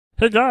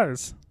Hey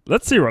guys,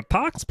 let's see what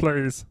Tox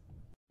plays.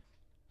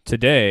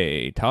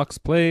 Today, Tox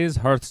plays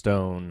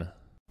Hearthstone.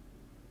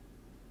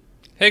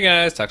 Hey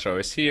guys,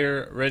 Tox.Plays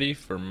here, ready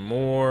for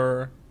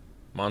more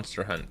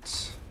monster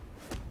hunts.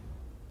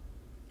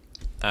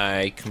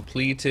 I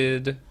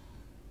completed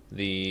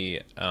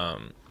the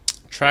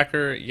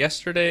tracker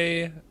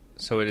yesterday,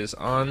 so it is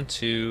on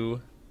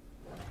to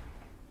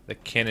the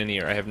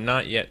Cannoneer. I have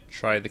not yet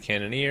tried the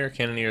Cannoneer.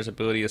 Cannoneer's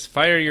ability is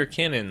fire your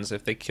cannons.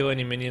 If they kill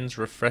any minions,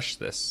 refresh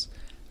this.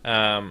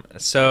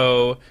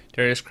 So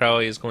Darius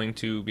Crowley is going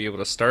to be able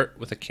to start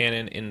with a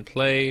cannon in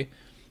play,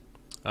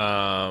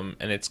 and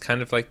it's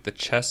kind of like the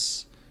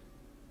chess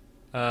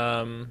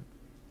event,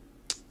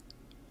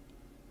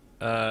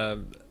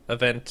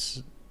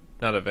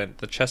 not event,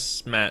 the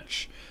chess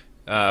match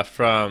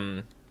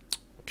from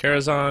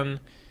Karazhan,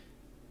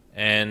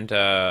 and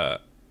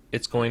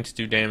it's going to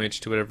do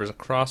damage to whatever's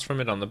across from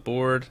it on the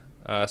board.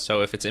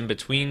 So if it's in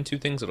between two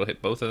things, it'll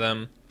hit both of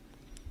them.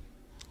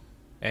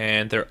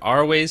 And there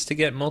are ways to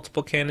get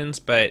multiple cannons,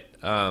 but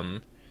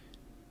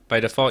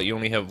by default you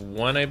only have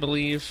one, I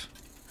believe.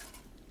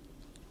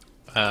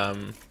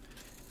 I'm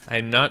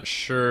not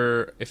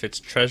sure if it's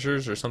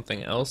treasures or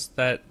something else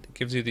that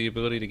gives you the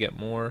ability to get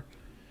more,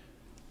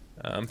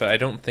 but I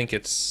don't think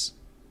it's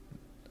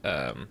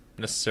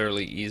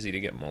necessarily easy to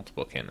get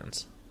multiple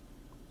cannons.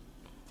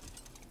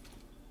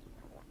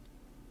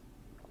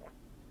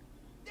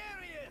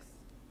 Darius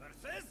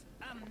versus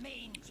a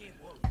mangy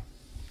wolf.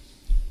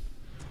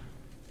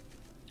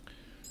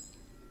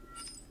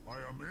 I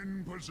am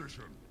in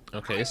position.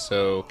 Okay,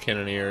 so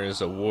Cannoneer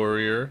is a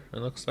warrior, it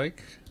looks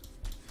like.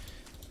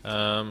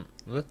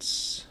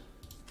 Let's...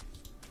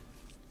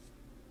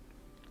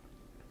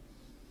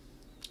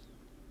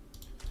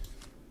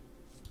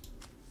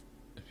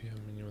 If you have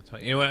a minion with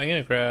time. You know what, I'm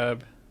gonna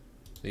grab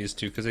these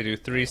two because they do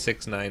 3,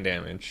 6, 9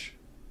 damage.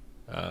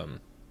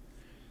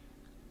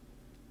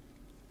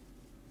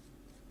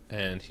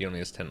 And he only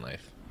has 10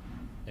 life.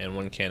 And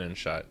one cannon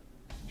shot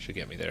should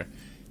get me there.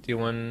 Deal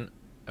 1...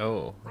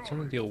 Oh, let's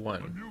only deal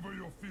 1. Maneuver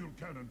your field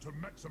cannon to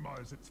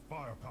maximize its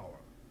firepower.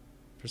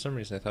 For some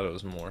reason I thought it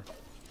was more.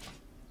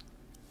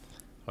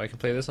 Oh, I can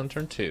play this on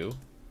turn 2.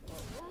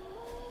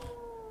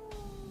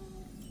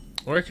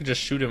 Or I could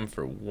just shoot him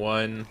for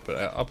 1, but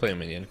I'll play a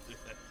minion.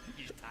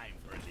 It's time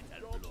for a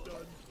little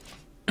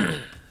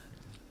blood.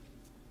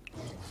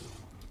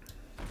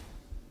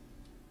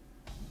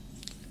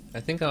 I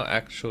think I'll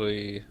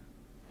actually...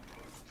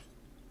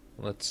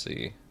 Let's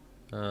see.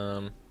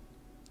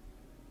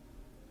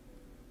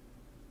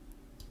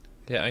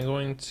 Yeah, I'm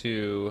going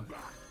to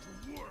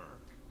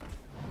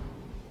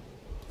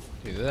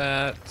do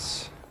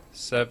that.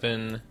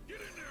 7,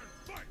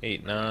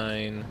 8,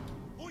 9.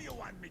 Who you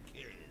want me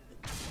killed?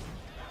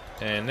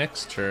 And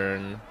next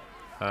turn,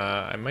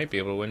 I might be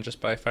able to win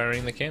just by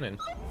firing the cannon.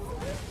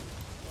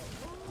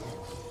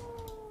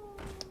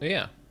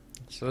 Yeah,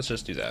 so let's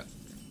just do that.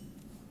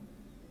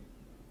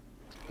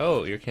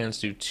 Oh, your cannons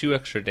do 2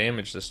 extra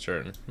damage this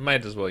turn.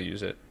 Might as well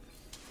use it.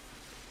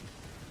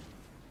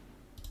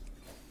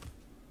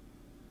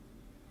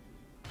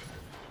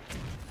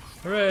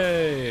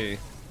 Hooray!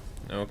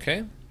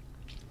 Okay.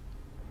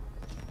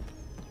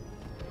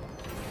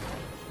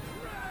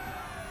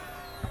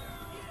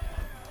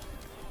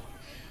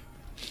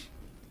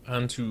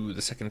 On to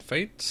the second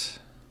fight.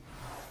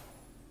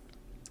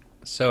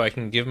 So I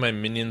can give my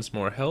minions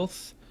more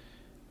health.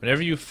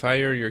 Whenever you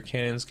fire your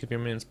cannons, give your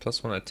minions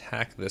 +1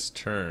 attack this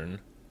turn.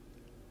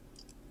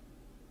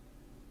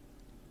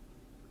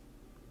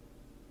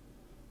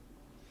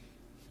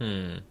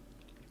 I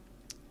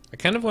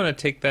kind of want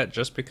to take that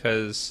just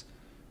because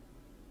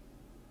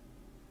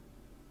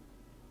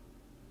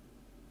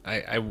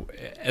I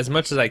as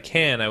much as I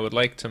can, I would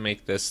like to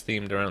make this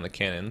themed around the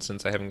cannon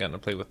since I haven't gotten to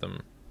play with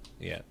them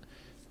yet.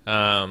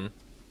 I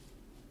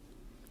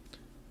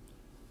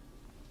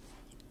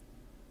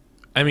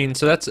mean,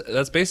 so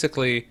that's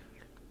basically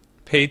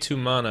pay 2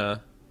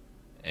 mana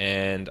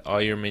and all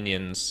your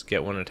minions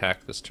get 1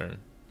 attack this turn.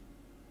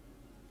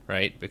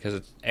 Right? Because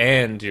it's,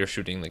 and you're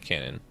shooting the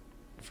cannon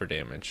for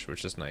damage,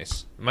 which is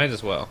nice. Might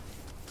as well.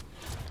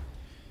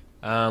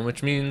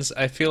 Which means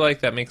I feel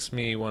like that makes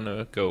me want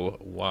to go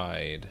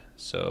wide.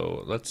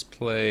 So let's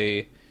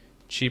play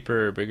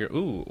cheaper, bigger,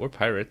 ooh, or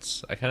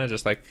pirates. I kind of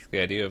just like the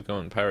idea of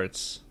going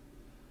pirates.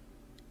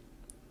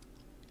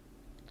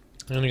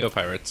 I'm gonna go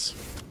pirates.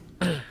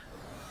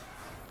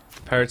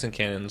 Pirates and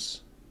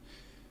cannons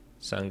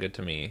sound good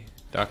to me.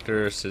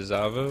 Dr.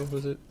 Cizavo,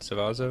 was it?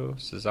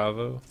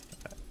 Cizavo?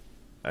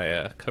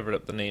 I covered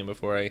up the name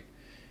before I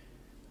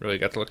really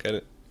got to look at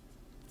it.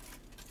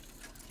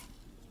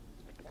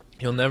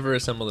 You'll never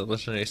assemble the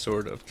legendary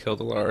sword of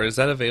Kildalar. Is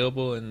that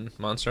available in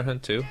Monster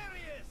Hunt too?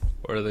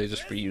 Or are they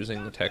just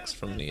reusing the text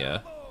from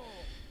the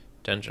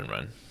dungeon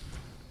run?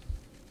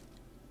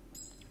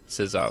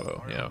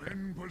 Cizavo, yeah, okay.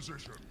 In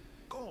position.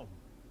 Come,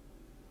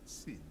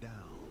 sit down.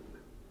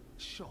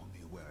 Show me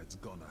where it's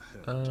gonna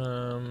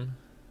hurt.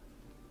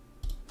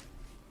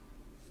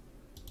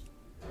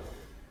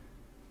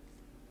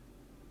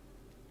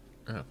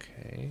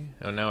 Okay.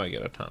 Oh, now I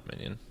get a top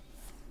minion.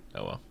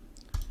 Oh well.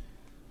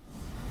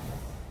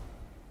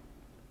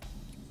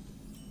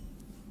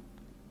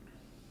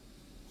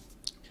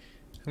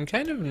 I'm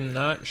kind of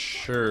not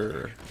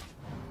sure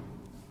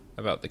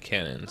about the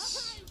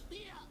cannons.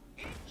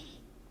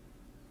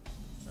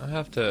 I'll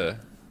have to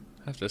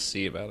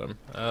see about them.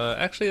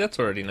 Actually, that's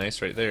already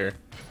nice right there.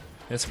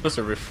 It's supposed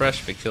to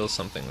refresh if it kills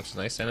something, which is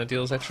nice, and it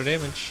deals extra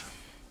damage.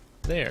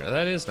 There,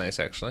 that is nice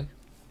actually.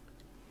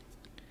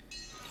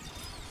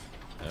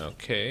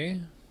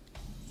 Okay.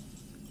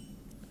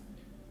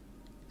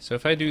 So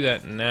if I do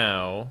that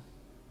now,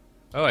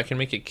 oh, I can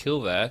make it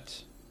kill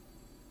that.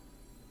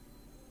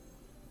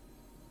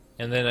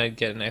 And then I'd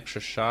get an extra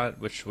shot,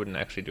 which wouldn't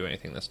actually do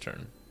anything this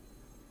turn.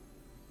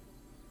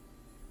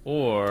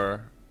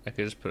 Or I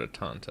could just put a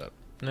taunt up.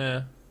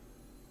 Nah.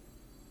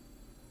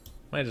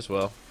 Might as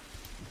well.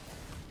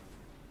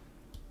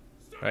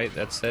 Right,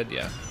 that said,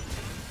 yeah.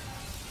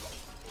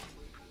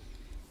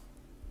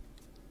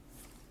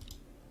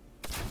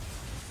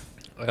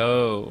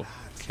 Oh,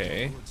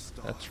 okay.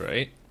 That's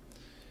right.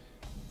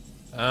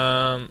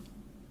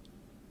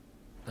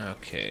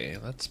 Okay,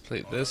 let's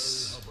play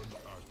this.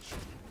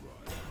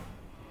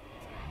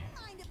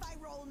 Mind if I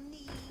roll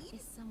knee?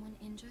 Is someone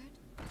injured?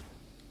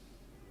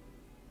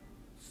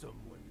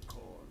 Someone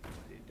call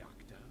the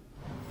doctor.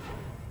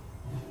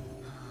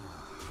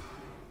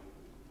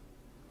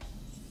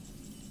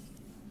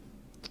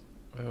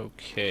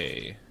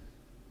 Okay.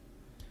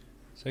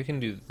 So I can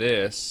do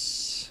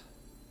this.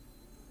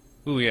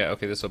 Ooh, yeah,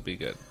 okay, this will be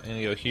good. I'm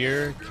gonna go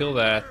here, kill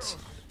that,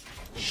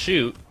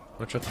 shoot,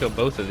 which will kill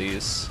both of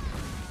these.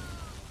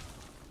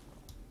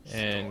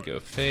 And go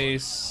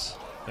face.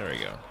 There we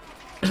go.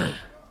 Mind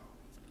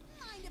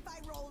if I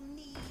roll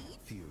knee?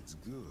 Feels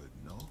good,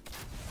 no?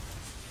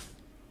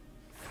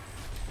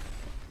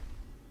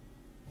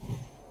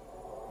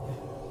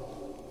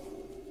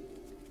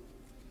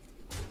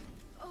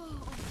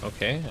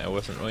 Okay, I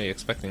wasn't really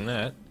expecting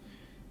that.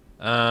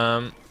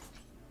 I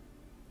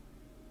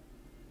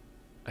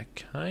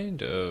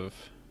kind of...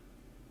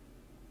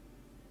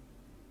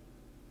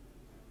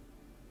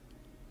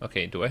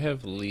 Okay, do I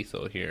have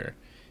lethal here?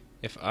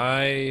 If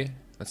I...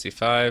 Let's see,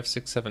 5,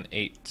 6, 7,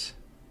 8,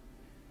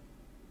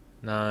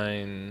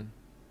 9,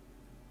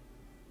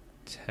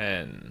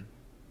 10,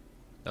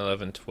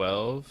 11,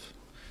 12...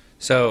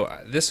 So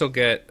this will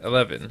get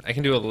 11. I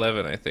can do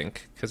 11, I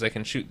think, because I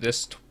can shoot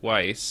this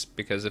twice.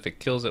 Because if it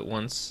kills it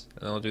once,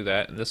 then I'll do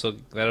that, and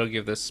that'll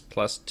give this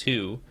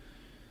 +2.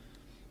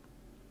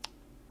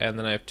 And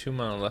then I have 2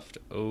 mana left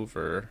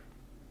over.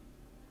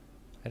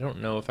 I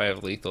don't know if I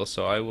have lethal,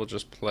 so I will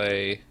just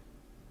play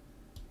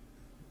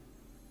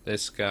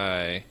this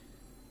guy.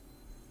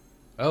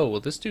 Oh, will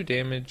this do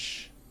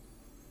damage?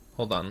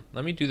 Hold on,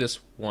 let me do this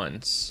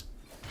once.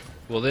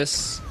 Will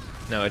this...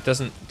 No, it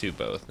doesn't do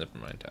both. Never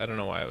mind. I don't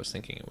know why I was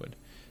thinking it would.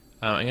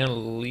 I'm going to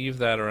leave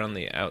that around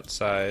the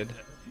outside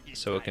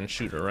so it can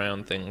shoot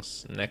around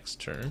things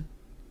next turn.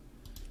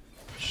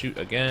 Shoot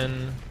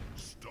again.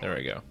 There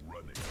we go.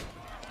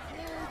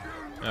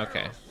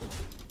 Okay.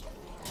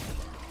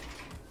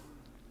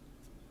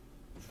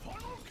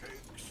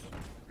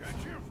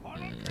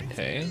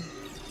 Okay.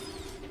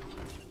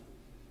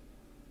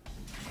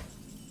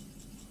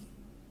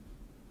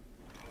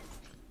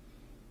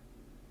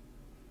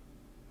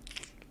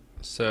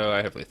 So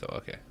I have lethal,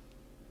 okay.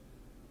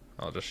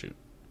 I'll just shoot.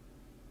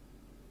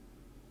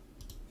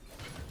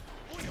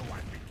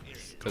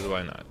 Because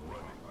why not?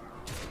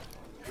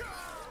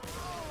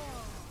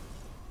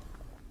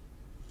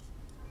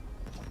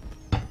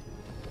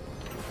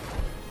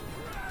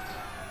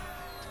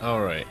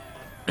 Alright.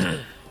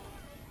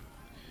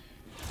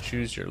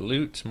 Choose your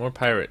loot. More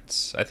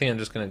pirates. I think I'm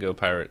just going to go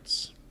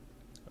pirates.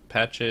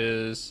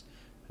 Patches.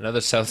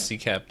 Another South Sea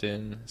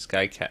Captain.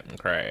 Sky Captain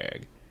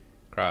Krog.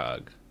 I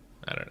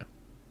don't know.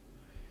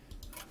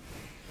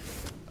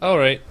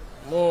 Alright,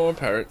 more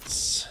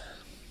pirates.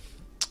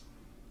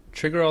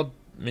 Trigger all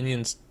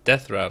minions'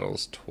 death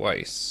rattles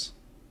twice.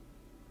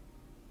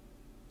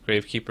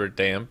 Gravekeeper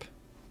Damp.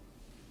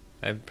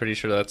 I'm pretty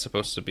sure that's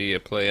supposed to be a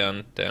play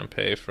on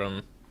Dampe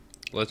from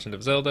Legend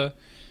of Zelda.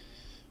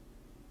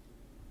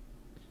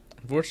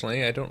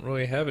 Unfortunately, I don't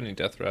really have any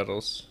death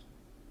rattles.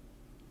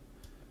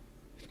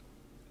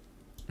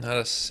 Not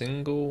a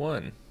single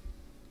one.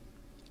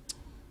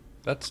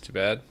 That's too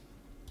bad.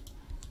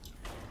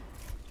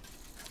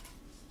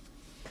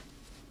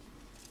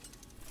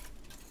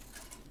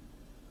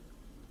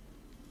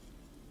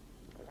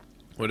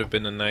 Would have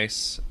been a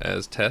nice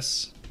as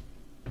Tess.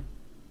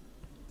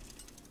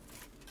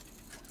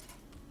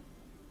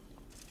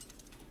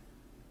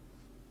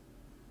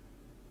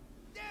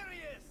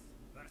 Darius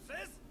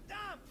versus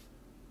Damp.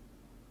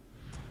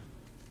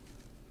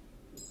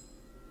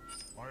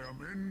 I am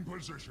in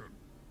position.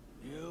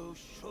 You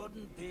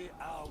shouldn't be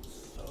out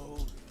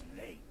so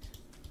late.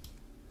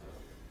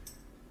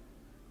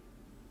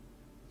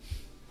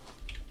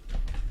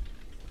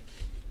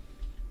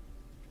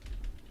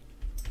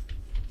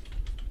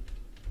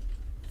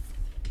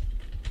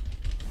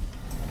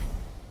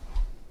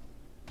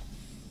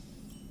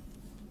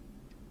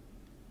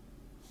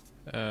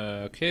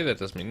 Okay, that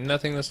does me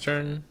nothing this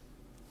turn.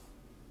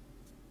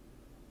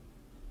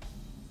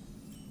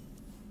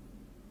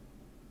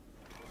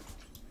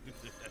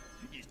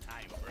 It's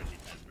time for a little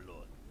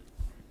blood.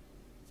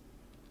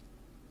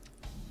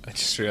 I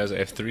just realized I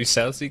have 3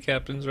 South Sea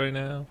Captains right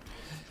now.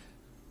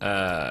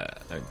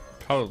 I'm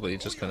probably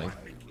just gonna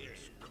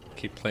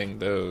keep playing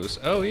those.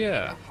 Oh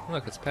yeah,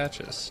 look, it's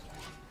Patches.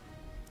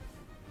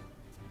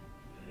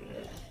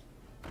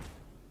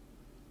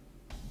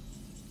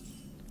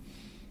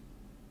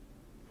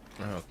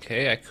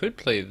 Okay, I could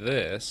play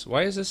this.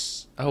 Why is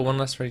this? Oh, one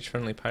less for each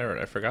friendly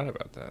pirate. I forgot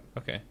about that.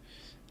 Okay.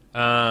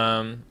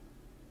 I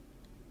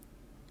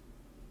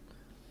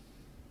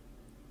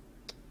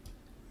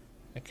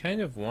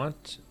kind of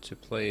want to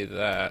play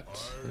that.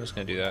 I'm just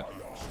gonna do that.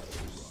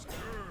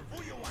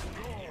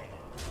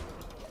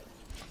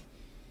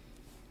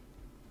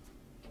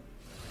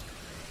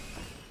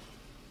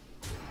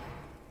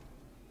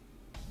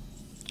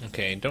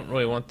 Okay, don't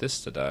really want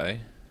this to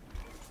die.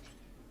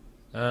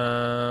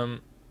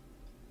 I'm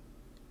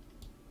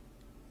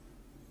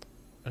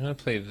gonna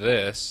play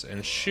this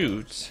and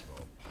shoot.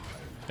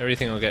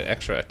 Everything will get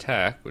extra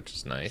attack, which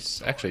is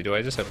nice. Actually, do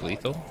I just have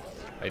lethal?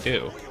 I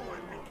do.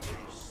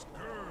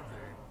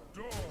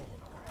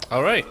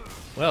 Alright,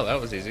 well, that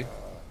was easy.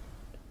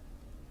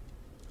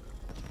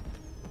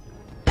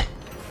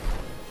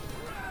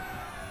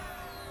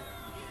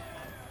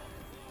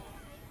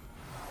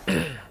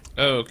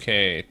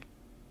 Okay.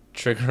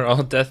 Trigger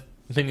all death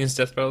minions'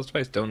 death battles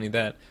twice. Don't need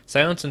that.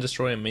 Silence and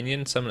destroy a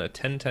minion. Summon a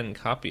 10/10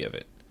 copy of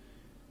it.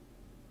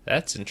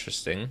 That's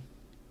interesting.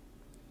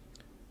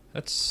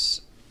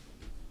 That's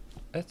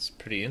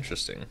pretty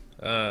interesting.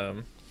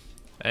 And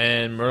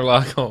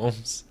Murloc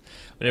Holmes.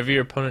 Whenever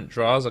your opponent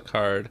draws a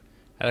card,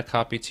 add a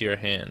copy to your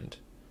hand.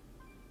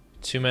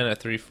 2 mana,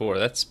 3/4.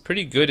 That's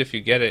pretty good if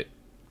you get it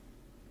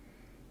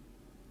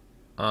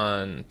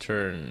on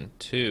turn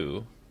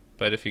 2.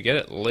 But if you get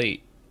it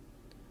late,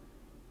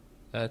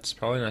 that's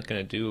probably not going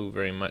to do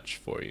very much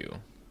for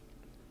you.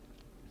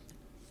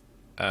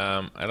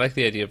 I like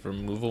the idea of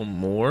removal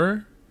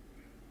more.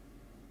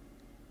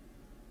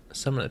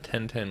 Summon a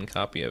 10/10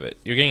 copy of it.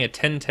 You're getting a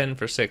 10/10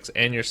 for 6,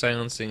 and you're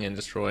silencing and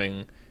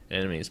destroying an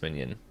enemy's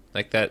minion.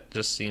 Like, that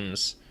just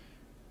seems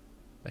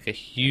like a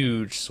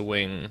huge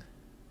swing.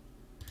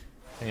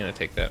 I'm gonna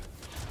take that.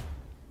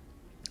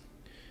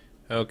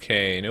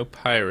 Okay, no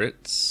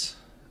pirates.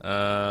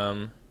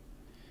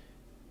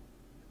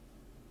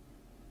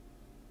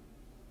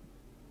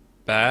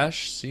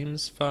 Bash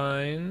seems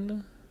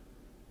fine.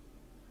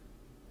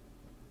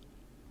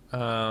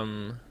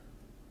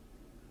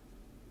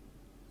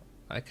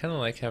 I kind of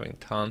like having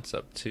taunts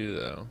up too,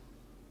 though.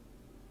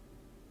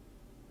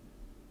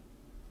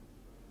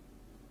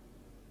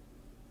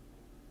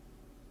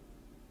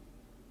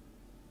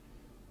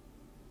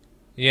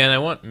 Yeah, and I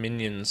want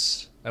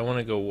minions. I want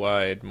to go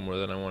wide more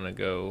than I want to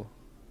go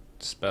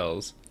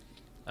spells.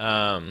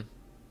 So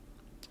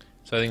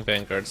I think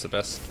Vanguard's the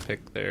best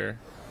pick there.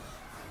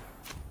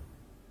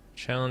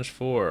 Challenge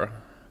 4.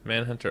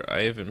 Manhunter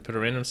Ivan. Put a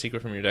random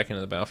secret from your deck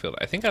into the battlefield.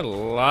 I think I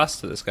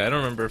lost to this guy. I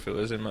don't remember if it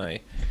was in my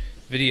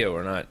video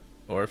or not,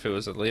 or if it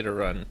was a later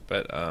run,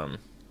 but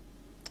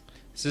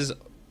this is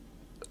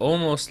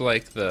almost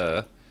like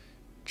the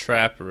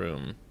trap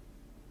room,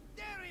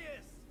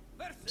 Darius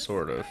versus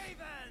sort of. Raven.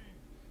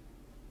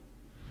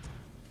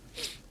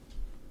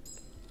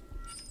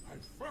 I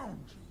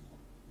found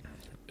you.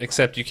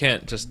 Except you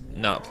can't just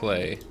not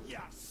play. You're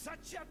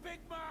such a big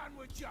man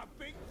with your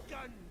big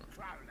gun,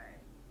 Crowley.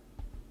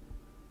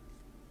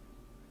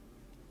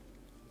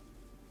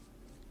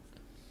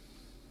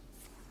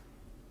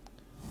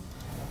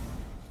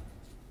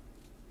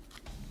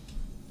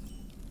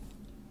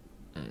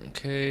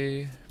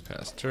 Okay,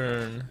 pass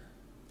turn.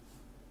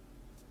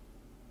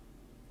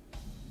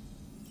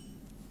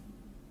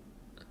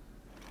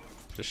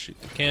 Just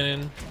shoot the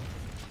cannon.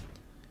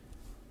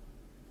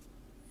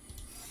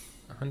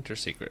 Hunter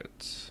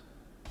secrets.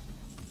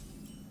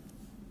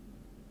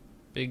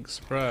 Big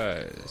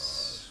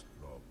surprise.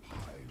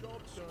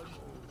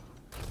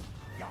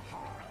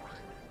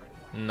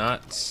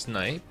 Not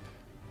snipe.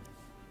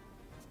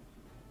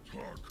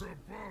 Talk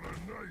about a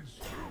nice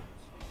suit.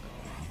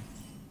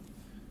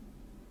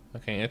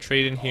 Okay, I'm gonna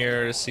trade in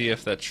here to see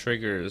if that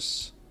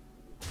triggers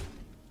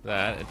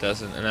that. It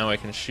doesn't, and now I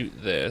can shoot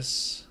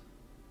this.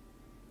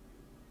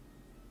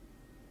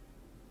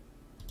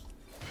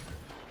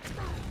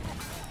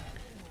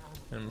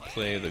 And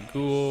play the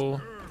ghoul.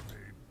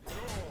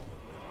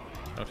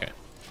 Okay.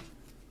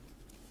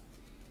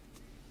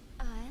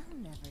 I'll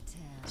never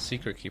tell.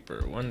 Secret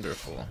Keeper,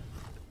 wonderful.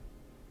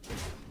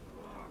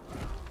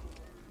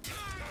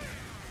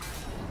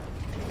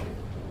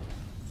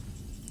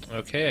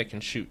 Okay, I can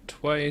shoot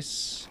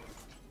twice.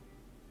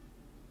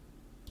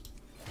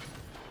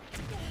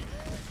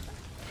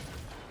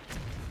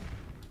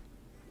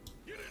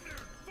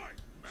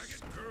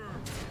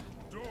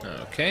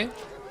 Okay.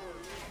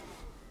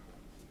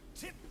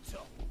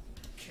 Tiptoe.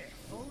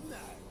 Careful now.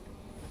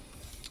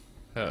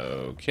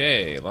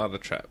 Okay, a lot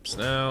of traps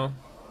now.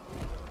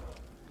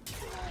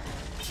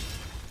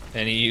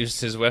 And he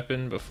used his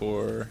weapon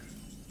before.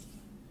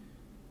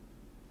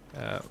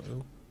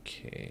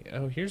 Okay.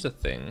 Oh, here's a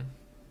thing.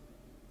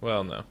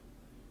 Well, no.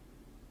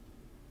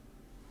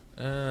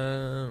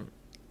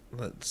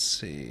 Let's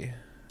see.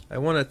 I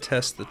want to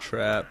test the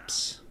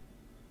traps.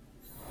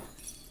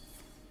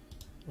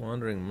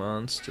 Wandering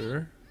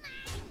monster.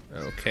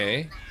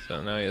 Okay,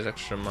 so now he has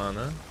extra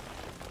mana.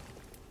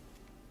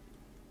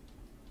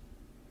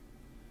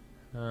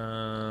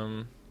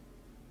 I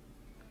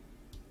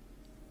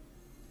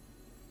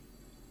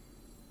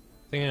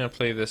think I'm gonna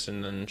play this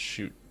and then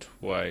shoot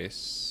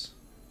twice.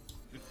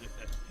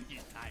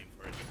 It's time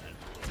for a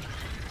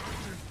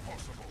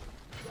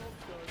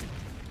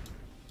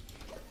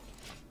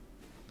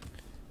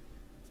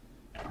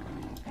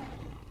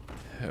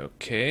little.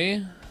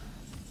 Okay.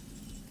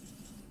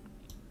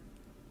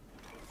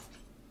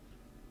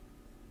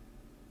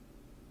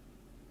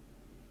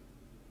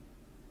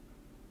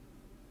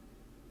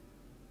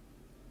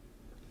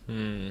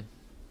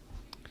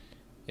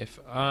 If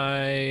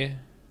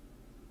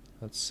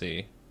let's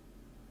see.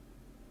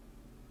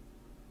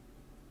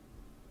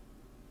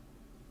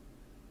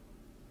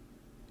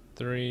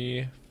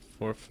 Three,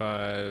 4,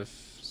 5,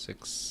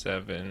 6,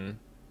 7.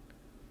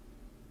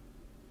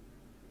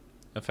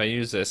 If I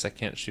use this, I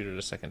can't shoot it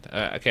a second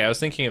time. Okay, I was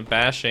thinking of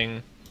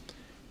bashing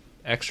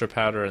extra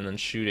powder and then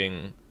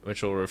shooting,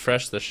 which will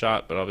refresh the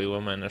shot, but I'll be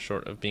 1 mana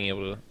short of being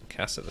able to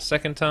cast it a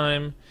second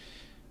time.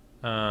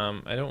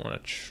 I don't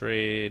want to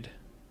trade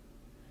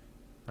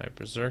my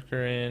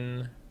Berserker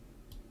in.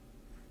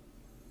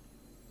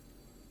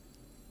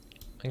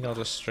 I think I'll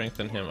just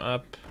strengthen him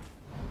up.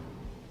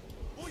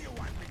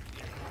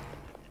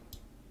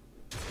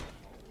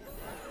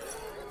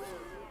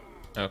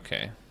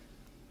 Okay.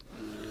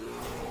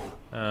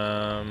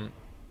 I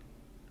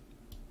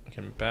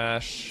can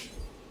bash.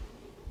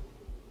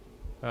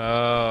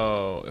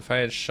 Oh, if I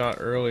had shot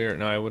earlier,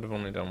 no, I would have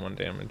only done 1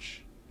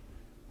 damage.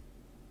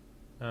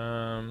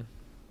 Darn.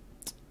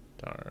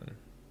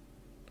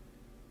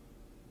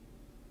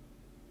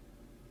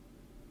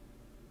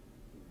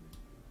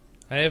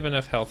 I have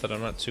enough health that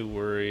I'm not too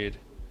worried.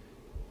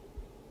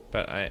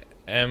 But I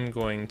am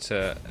going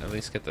to at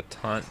least get the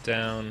taunt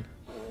down.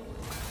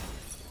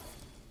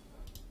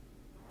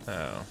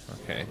 Oh,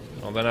 okay.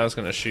 Well, then I was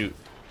gonna shoot.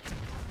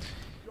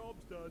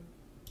 Job's done.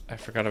 I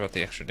forgot about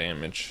the extra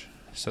damage.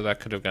 So that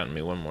could have gotten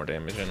me 1 more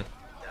damage in.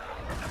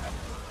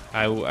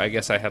 I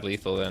guess I had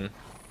lethal then.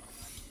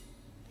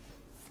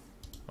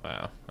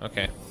 Wow,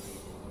 okay.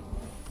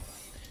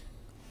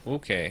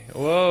 Okay,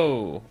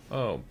 whoa!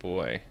 Oh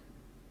boy.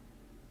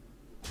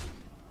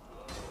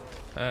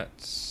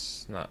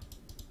 That's not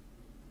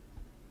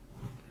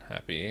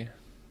happy.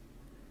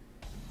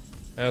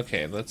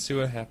 Okay, let's see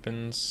what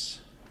happens.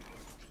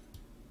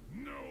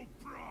 No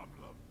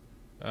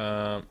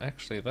problem.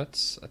 Actually,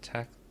 let's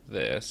attack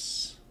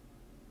this.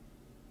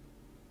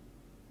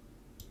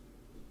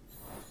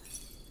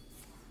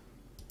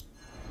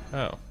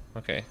 Oh,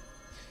 okay.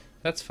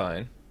 That's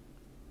fine.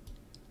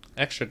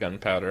 Extra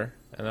gunpowder,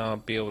 and I'll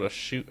be able to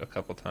shoot a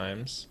couple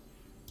times.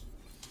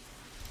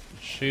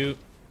 Shoot.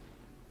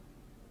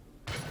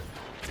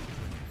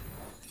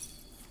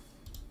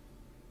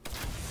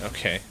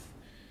 Okay.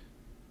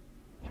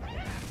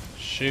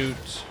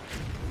 Shoot.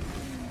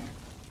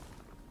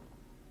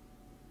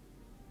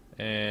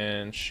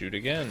 And shoot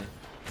again.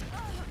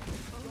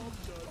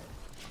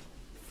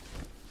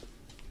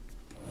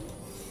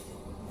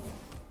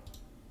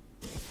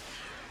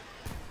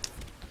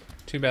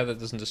 Too bad that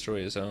doesn't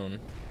destroy his own.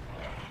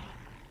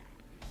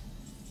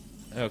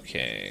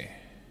 Okay.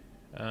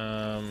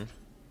 When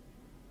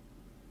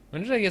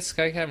did I get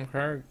Sky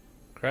Captain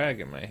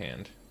Crag in my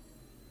hand?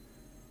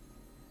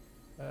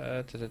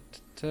 Past the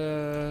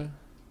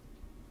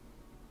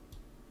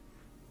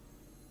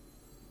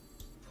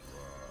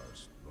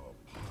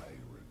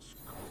pirate's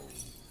cove.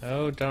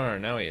 Oh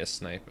darn, now he has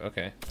snipe.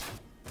 Okay.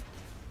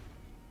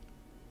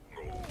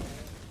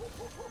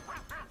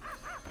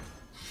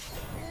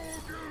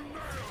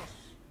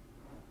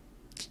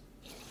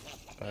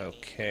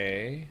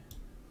 Okay.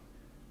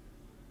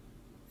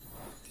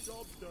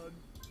 Job's done.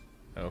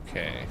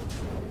 Okay.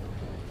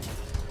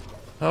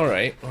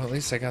 Alright, well at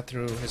least I got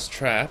through his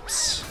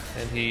traps,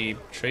 and he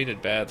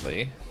traded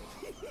badly.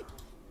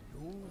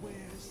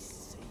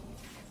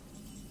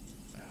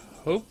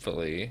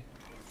 Hopefully,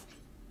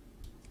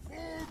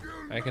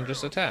 I can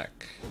just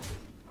attack.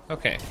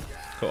 Okay,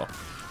 cool.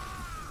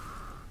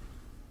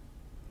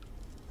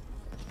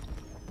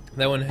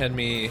 That one had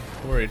me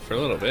worried for a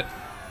little bit.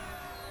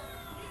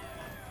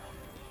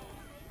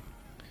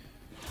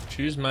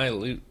 Choose my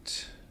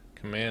loot.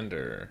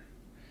 Commander.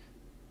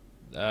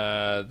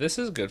 This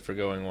is good for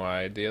going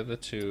wide. The other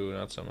two,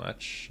 not so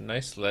much.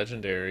 Nice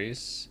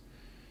legendaries.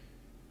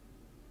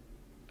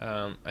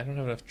 I don't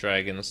have enough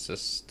dragons to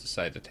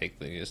decide to take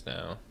these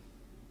now.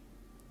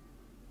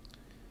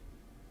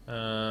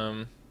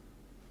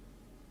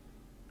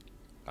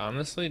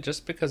 Honestly,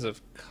 just because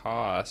of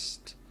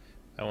cost,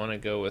 I want to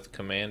go with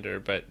Commander,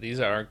 but these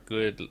are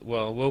good.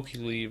 Well, Woe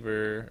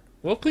Cleaver.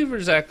 Woe Cleaver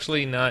is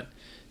actually not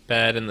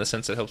bad in the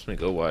sense it helps me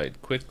go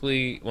wide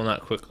quickly. Well,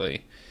 not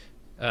quickly.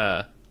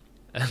 Turn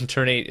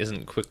 8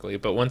 isn't quickly,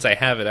 but once I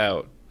have it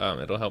out,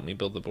 it'll help me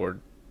build the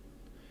board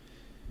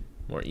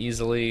more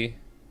easily.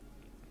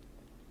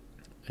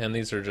 And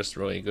these are just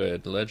really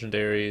good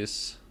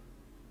legendaries.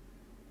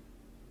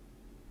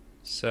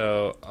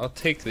 So I'll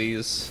take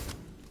these.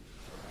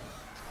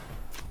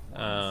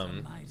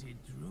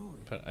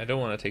 But I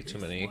don't want to take too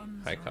many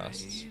high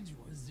costs.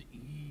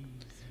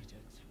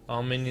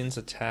 All minions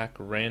attack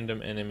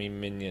random enemy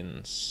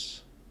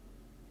minions.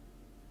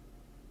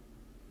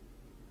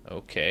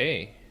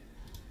 Okay.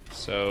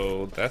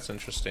 So that's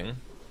interesting.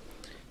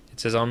 It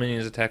says all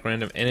minions attack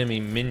random enemy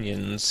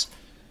minions.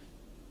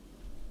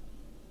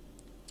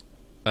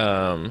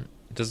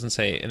 It doesn't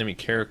say enemy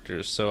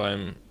characters, so I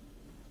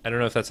don't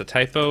know if that's a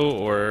typo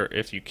or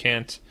if you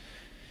can't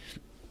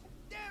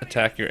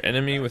attack your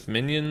enemy with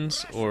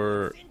minions,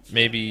 or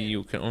maybe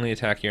you can only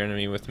attack your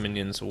enemy with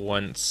minions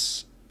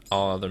once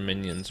all other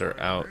minions are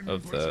out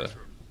of the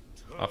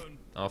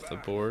off the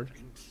board.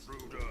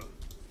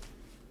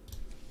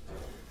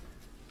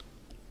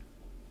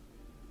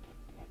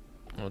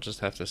 We'll just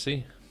have to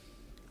see.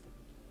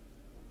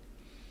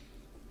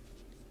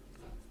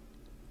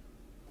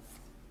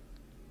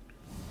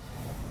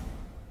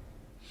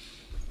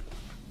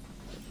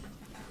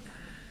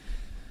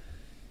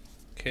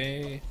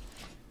 Okay.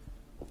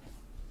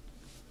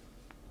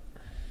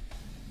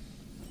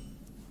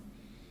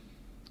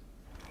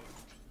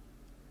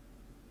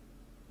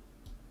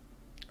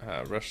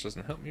 Rush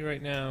doesn't help me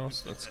right now,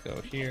 so let's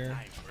go here.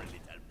 Time for a little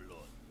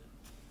blood.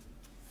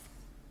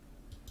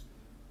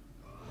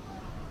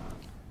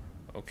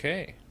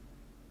 Okay.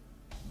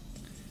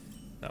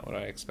 Not what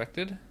I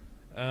expected.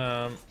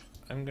 I'm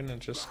gonna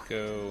just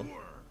go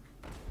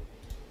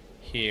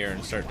here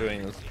and start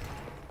doing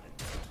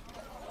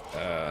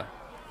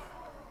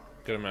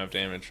good amount of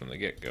damage from the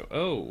get-go.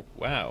 Oh,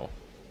 wow.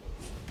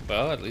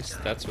 Well, at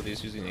least that's what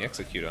he's using the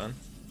execute on.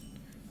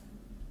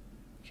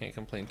 Can't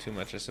complain too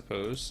much, I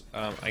suppose.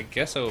 I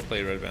guess I will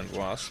play Red Band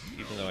Wasp,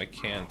 even though I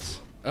can't...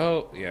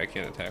 Oh, yeah, I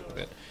can't attack with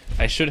it.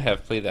 I should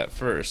have played that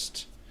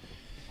first,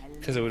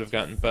 because it would have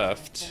gotten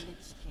buffed.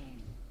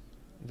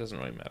 It doesn't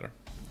really matter.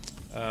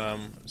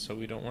 So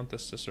we don't want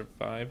this to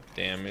survive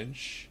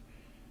damage,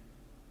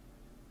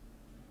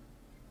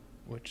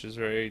 which is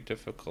very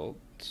difficult.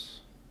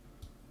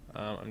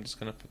 I'm just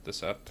gonna put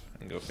this up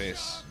and go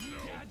face.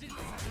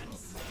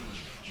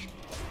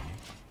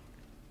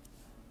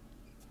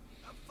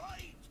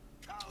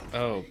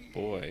 Oh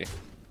boy.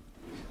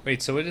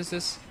 Wait, so what is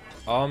this?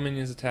 All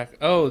minions attack.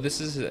 Oh, this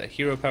is a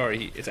hero power.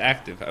 It's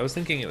active. I was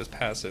thinking it was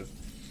passive.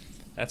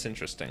 That's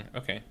interesting.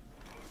 Okay.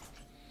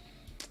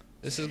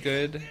 This is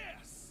good.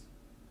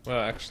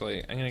 Well,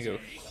 actually, I'm gonna go.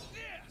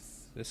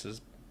 This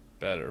is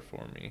better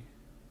for me,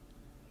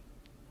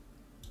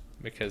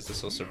 because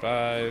this will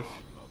survive.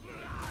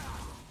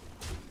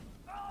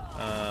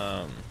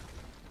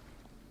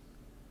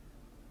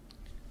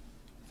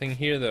 Thing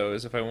here though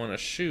is if I want to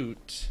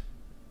shoot,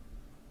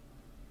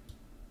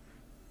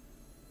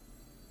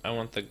 I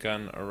want the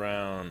gun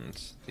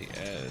around the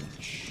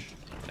edge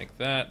like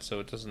that, so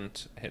it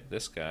doesn't hit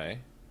this guy.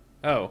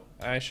 Oh,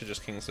 I should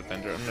just King's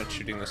Defender. I'm not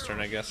shooting this turn,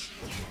 I guess.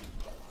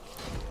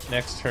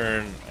 Next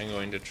turn, I'm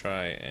going to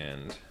try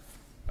and...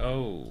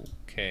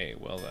 Okay,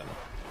 well then.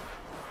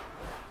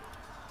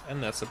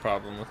 And that's the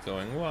problem with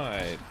going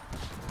wide.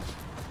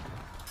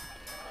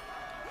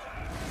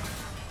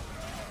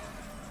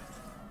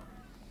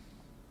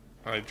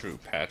 I drew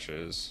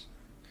patches.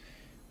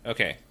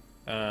 Okay.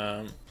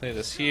 Play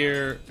this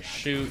here.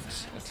 Shoot.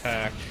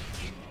 Attack.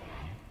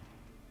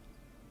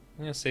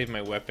 I'm gonna save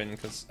my weapon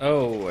because...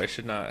 Oh, I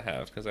should not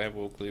have because I have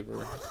Wool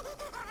Cleaver.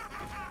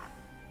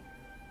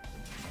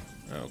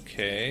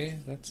 Okay,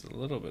 that's a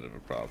little bit of a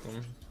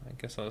problem. I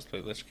guess I'll just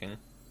play Lich King.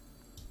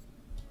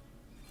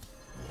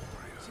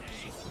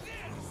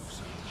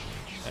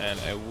 And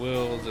I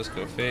will just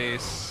go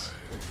face,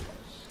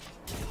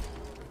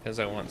 because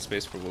I want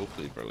space for Wool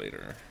Cleaver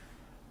later.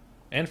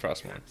 And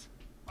Frostmourne.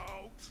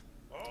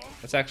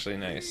 That's actually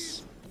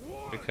nice,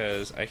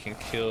 because I can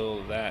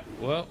kill that.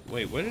 Well,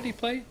 wait, what did he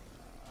play?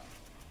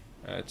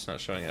 It's not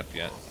showing up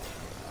yet.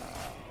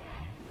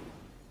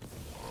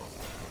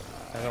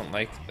 I don't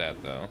like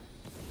that, though.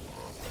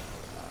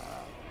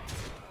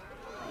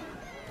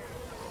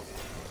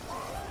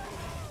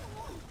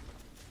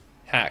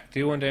 Hack.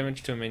 Do 1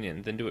 damage to a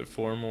minion, then do it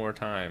 4 more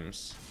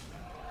times.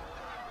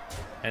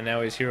 And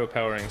now he's hero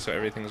powering, so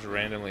everything's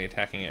randomly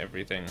attacking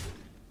everything.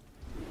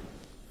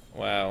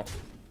 Wow.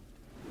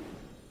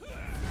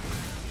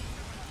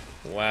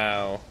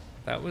 Wow.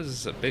 That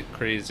was a bit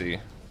crazy.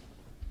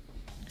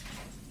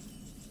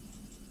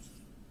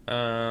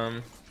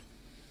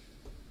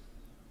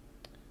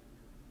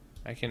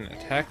 I can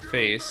attack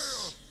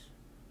face.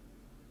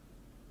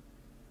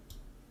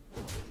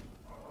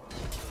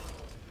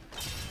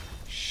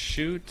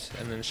 Shoot,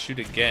 and then shoot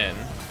again.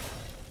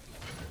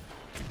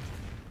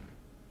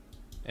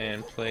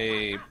 And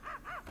play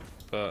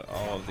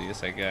all of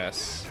these, I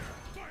guess.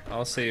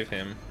 I'll save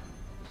him.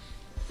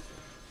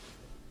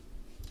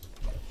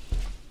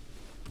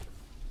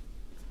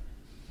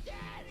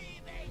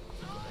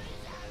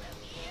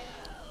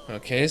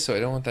 Okay, so I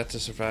don't want that to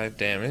survive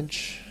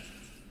damage.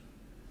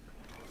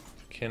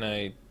 Can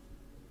I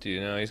do...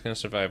 No, he's going to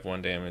survive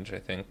 1 damage, I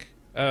think.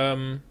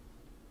 I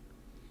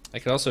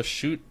could also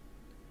shoot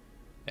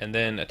and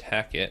then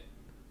attack it.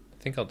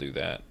 I think I'll do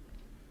that.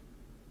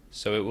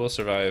 So it will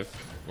survive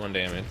 1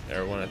 damage,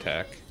 or 1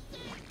 attack.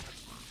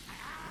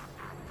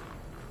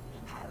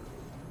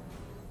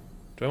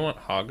 Do I want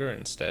Hogger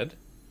instead?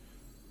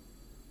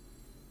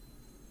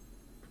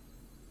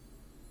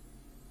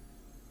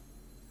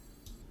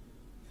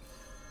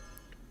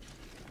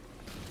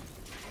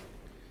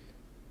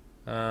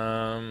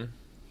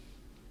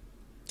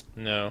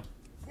 No.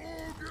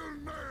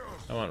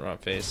 I want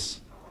Rot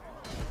Face.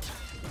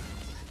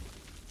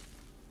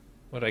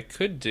 What I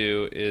could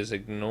do is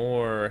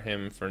ignore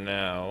him for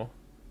now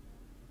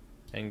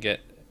and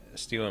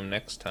steal him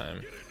next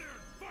time.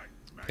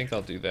 I think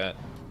I'll do that.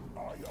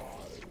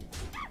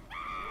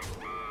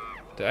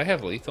 Did I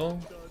have lethal?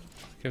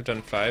 Could have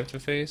done 5 to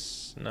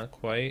face, not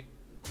quite.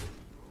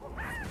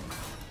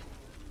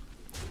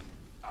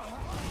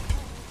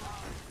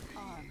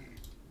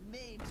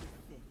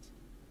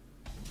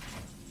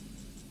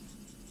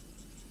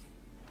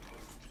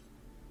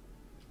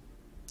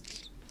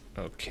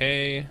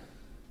 Okay.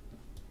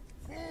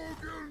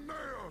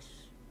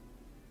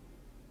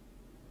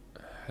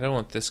 I don't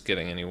want this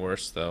getting any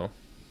worse though.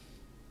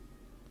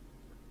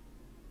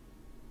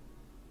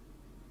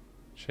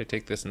 Should I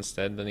take this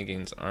instead? Then he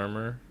gains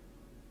armor.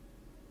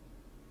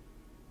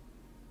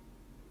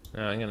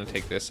 No, I'm gonna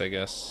take this, I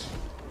guess.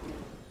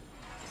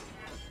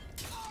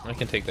 I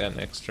can take that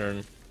next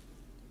turn.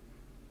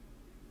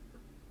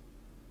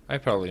 I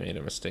probably made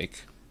a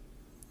mistake.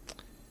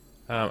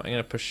 I'm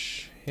gonna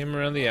push him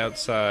around the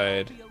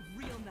outside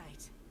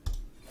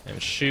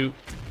and shoot.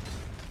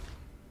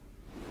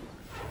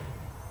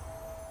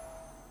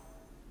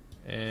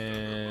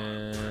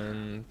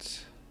 And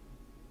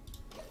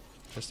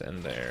just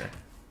end there.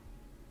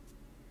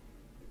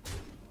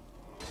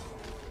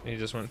 He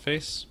just went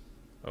face?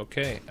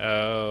 Okay.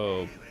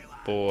 Oh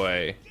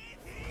boy.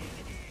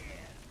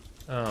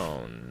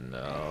 Oh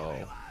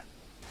no.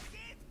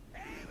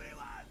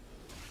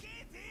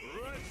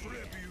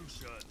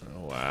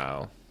 Oh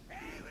wow.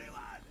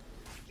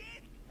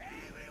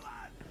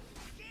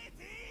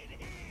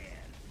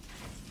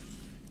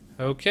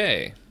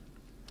 Okay.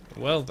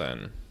 Well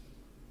then.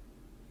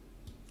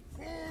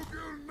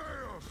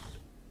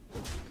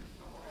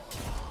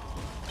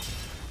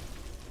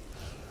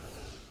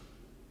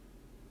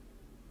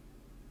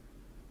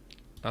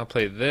 I'll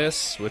play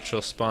this, which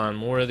will spawn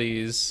more of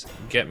these,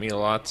 get me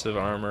lots of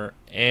armor,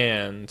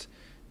 and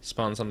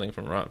spawn something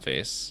from Rot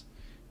Face.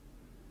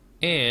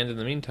 And in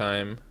the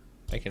meantime,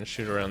 I can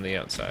shoot around the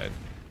outside.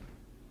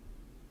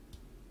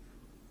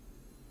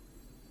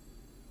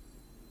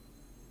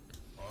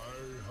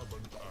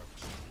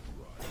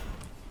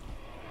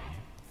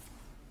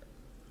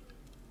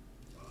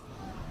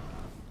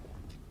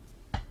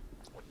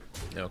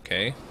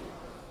 Okay.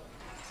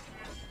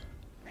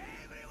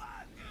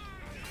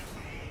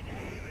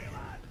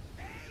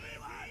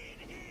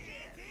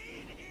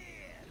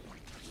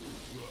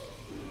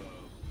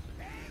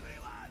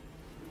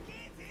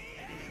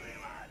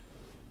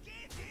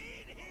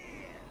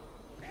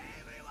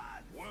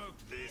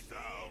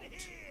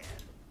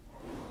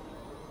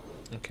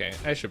 Okay,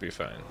 I should be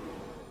fine.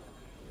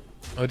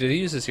 Oh, did he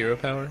use his hero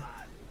power?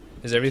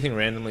 Is everything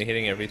randomly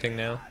hitting everything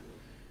now?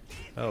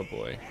 Oh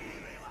boy.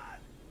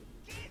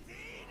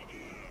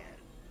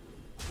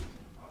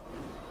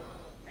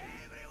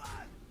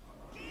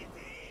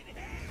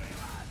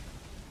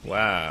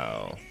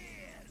 Wow.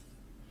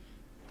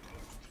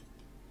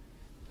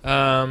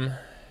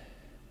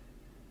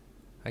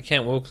 I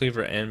can't Woe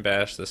Cleaver and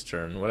Bash this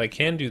turn. What I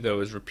can do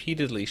though is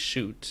repeatedly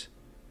shoot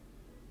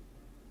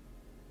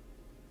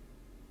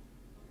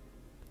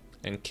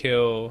and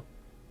kill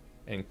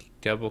and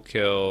double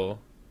kill.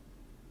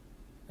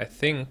 I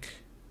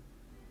think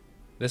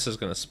this is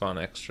going to spawn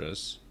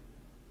extras.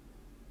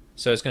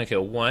 So it's going to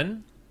kill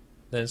 1,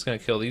 then it's going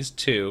to kill these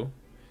 2,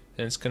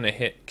 then it's going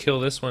to kill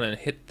this one and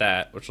hit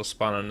that, which will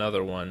spawn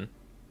another one.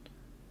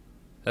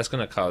 That's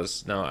going to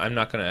cause... No, I'm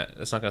not going to...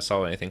 That's not going to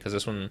solve anything, because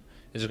this one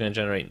is going to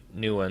generate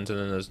new ones, and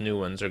then those new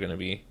ones are going to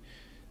be...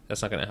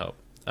 That's not going to help.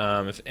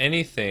 If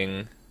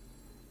anything...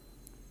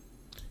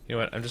 You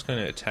know what? I'm just going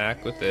to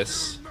attack with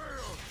this.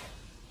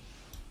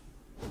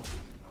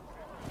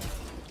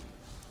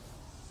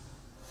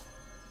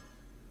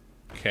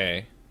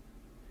 Okay.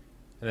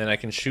 And then I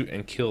can shoot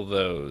and kill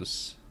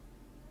those.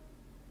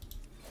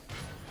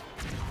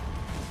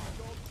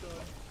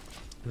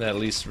 That at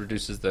least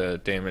reduces the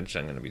damage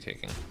I'm going to be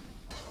taking.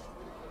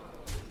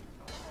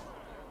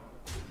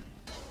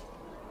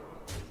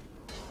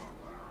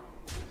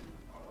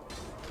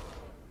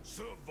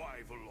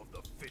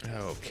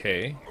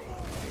 Okay.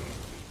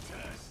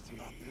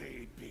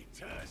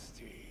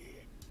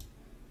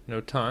 No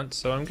taunt,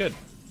 so I'm good.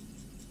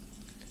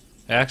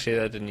 Actually,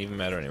 that didn't even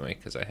matter anyway,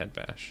 because I had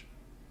Bash.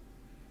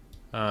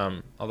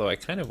 Although I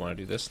kind of want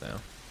to do this now.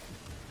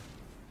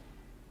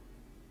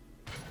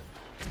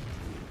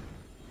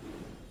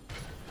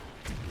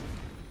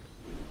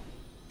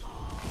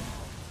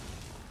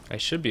 I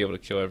should be able to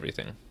kill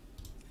everything.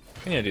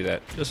 I'm gonna do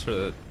that just for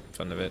the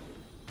fun of it.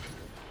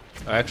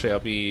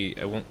 Actually,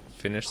 I won't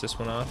finish this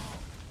one off.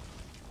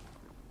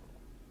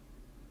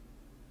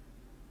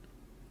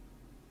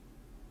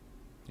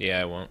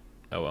 Yeah, I won't.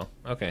 Oh well.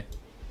 Okay.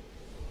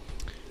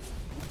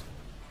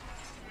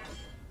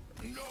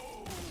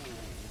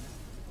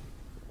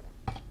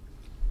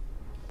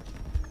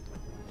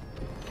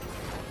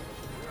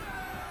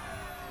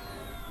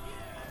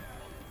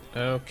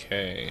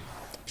 Okay.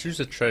 Choose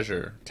a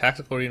treasure.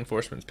 Tactical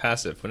reinforcements.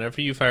 Passive.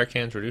 Whenever you fire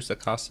cannons, reduce the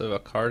cost of a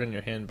card in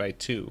your hand by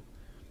 2.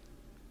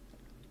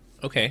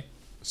 Okay.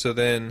 So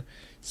then,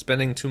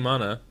 spending 2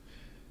 mana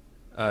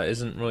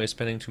isn't really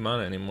spending 2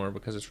 mana anymore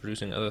because it's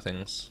reducing other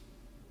things.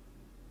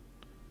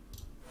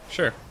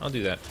 Sure, I'll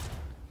do that.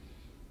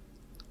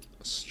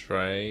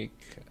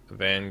 Strike.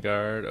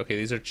 Vanguard. Okay,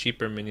 these are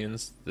cheaper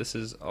minions. This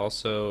is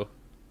also...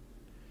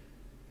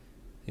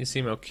 These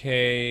seem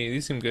okay.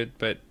 These seem good,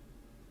 but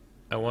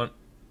I want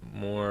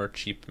more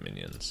cheap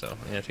minions, so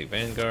I'm gonna take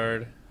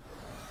Vanguard.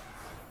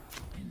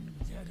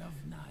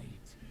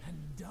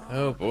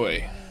 Oh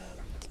boy.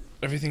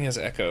 Everything has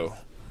echo.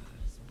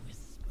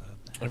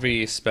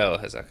 Every spell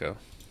has echo.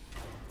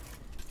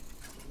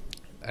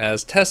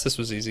 As test, this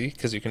was easy,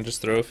 because you can just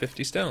throw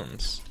 50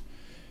 stones.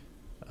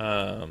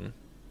 I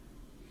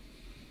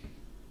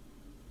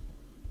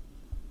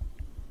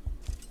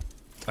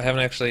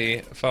haven't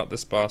actually fought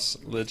this boss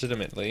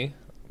legitimately,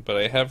 but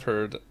I have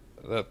heard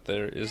that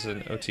there is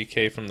an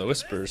OTK from the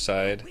Whisperer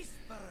side.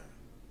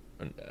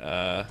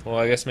 Well,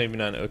 I guess maybe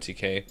not an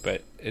OTK,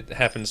 but it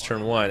happens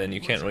turn 1, and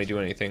you can't really do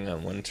anything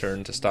on 1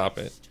 turn to stop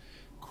it.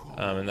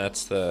 And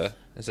that's the...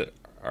 Is it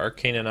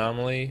Arcane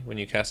Anomaly? When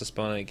you cast a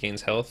spell and it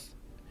gains health?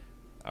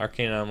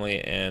 Arcane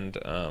Anomaly and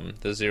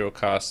the 0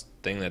 cost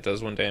thing that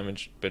does 1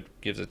 damage, but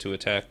gives it 2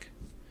 attack.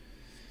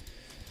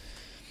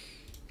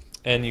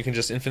 And you can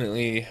just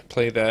infinitely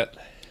play that,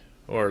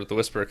 or the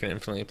Whisperer can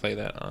infinitely play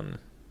that on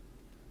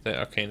the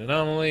Arcane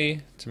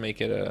Anomaly to make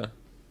it a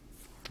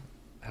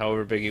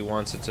however big he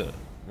wants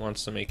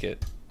to make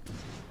it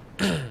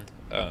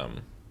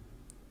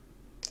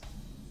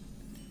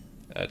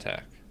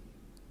attack.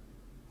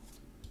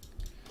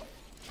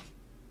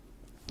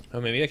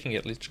 Oh, maybe I can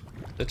get Lich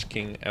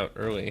King out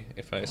early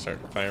if I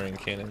start firing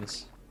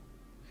cannons.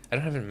 I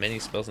don't have many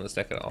spells in this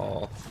deck at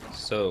all,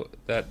 so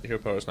that hero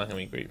power is not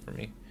going to be great for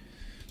me.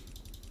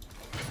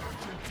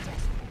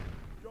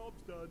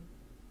 Job's done.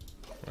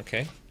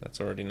 Okay, that's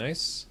already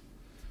nice.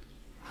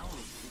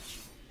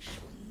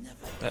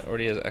 That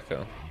already has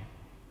echo.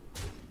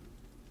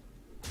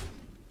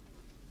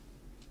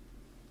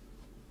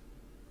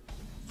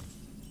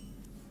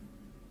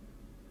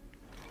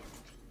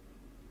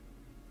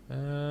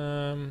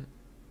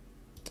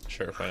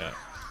 Sure, why not?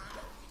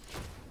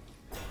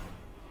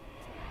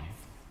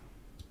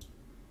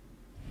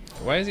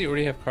 Why does he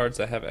already have cards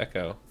that have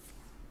echo?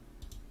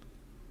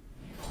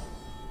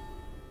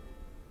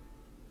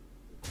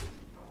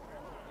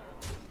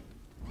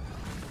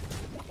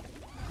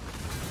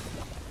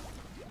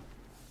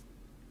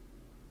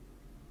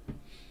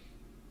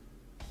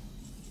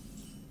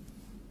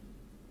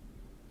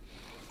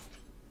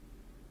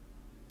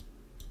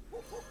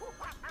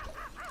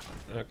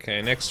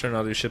 Okay, next turn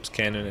I'll do Ship's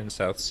Cannon and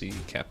South Sea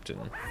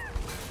Captain.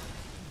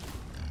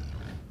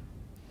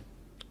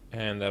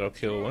 And that'll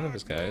kill one of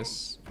his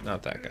guys.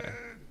 Not that guy.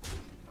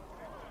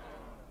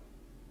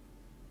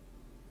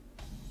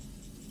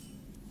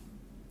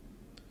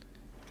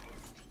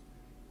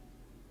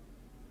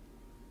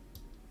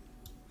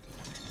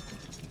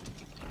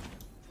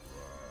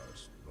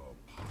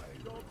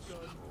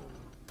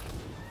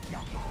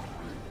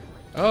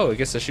 Oh, it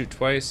gets to shoot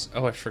twice.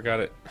 Oh, I forgot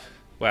it.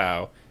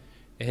 Wow.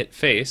 It hit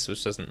face,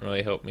 which doesn't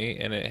really help me,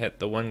 and it hit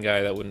the one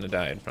guy that wouldn't have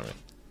died from it.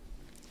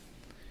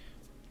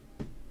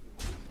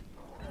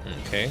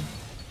 Okay.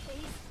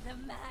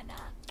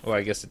 Oh,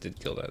 I guess it did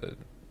kill that.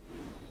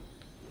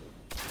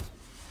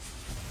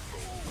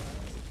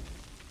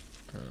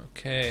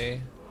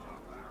 Okay.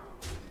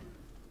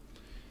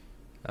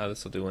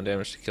 This will do 1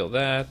 damage to kill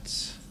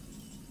that.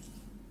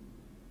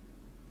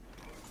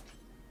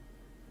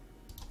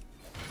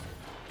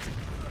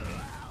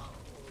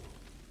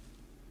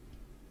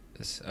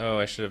 Oh,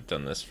 I should have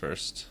done this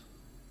first.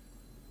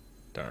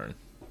 Darn.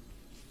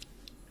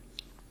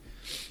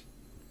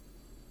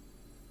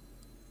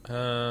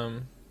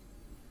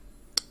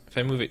 If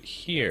I move it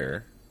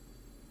here...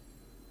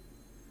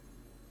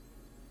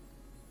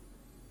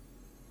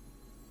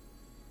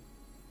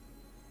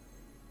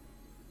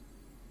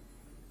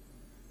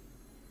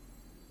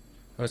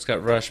 Oh, it's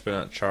got rush but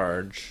not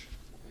charge.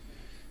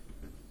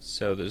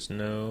 So there's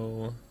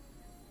no...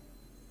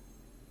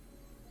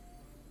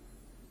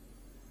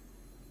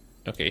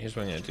 Okay, here's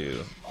what I'm gonna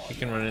do. He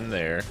can run in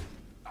there.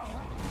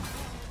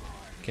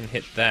 Can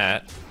hit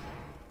that.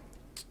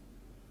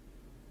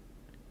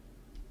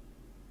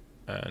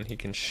 And he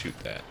can shoot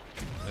that.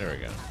 There we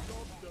go.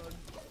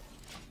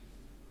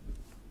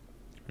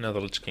 Now the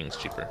Lich King's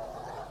cheaper.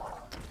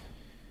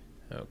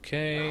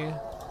 Okay.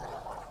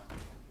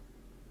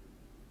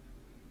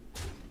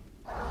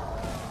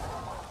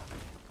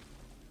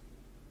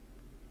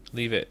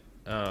 Leave it.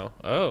 Oh.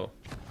 Oh.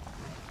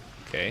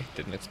 Okay,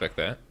 didn't expect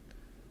that.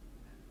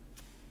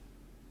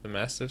 The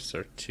Mastiffs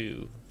are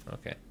 2.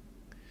 Okay.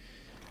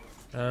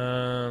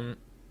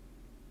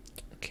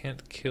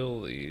 Can't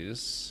kill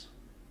these.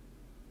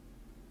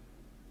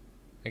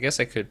 I guess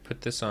I could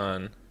put this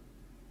on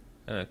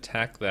and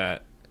attack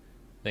that,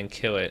 then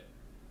kill it.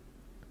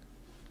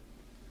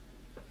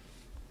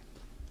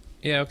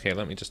 Yeah, okay,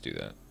 let me just do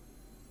that.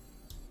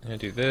 I'm gonna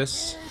do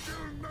this.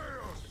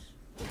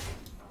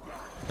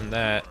 And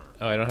that.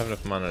 Oh, I don't have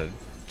enough mana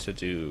to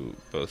do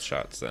both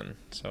shots then,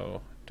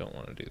 so don't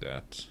want to do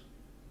that.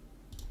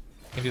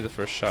 I can do the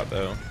first shot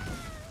though.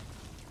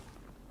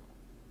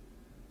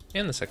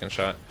 And the second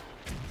shot.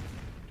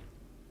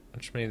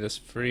 Which made this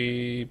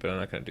free, but I'm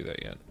not gonna do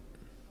that yet.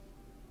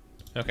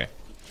 Okay.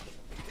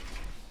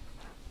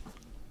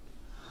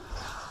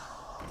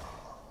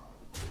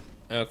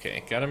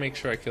 Okay, gotta make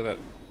sure I kill that.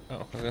 Oh, I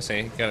was gonna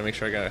say, gotta make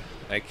sure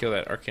I kill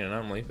that arcane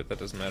anomaly, but that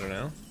doesn't matter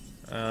now.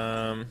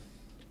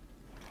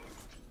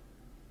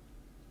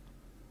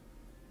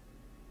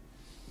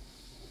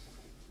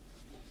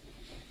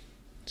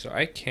 So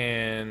I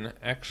can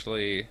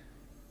actually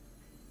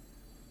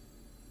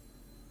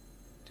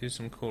do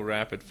some cool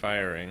rapid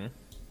firing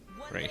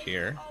right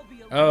here.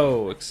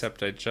 Oh,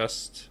 except I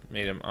just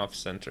made him off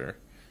center.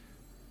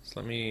 So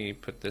let me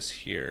put this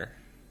here.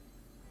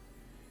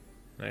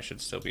 And I should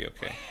still be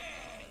okay.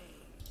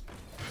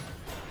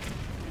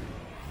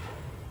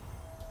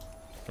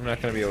 I'm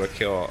not going to be able to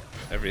kill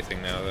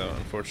everything now though,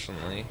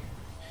 unfortunately.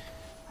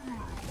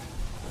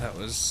 That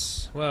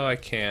was... well, I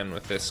can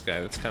with this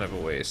guy. That's kind of a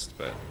waste,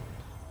 but...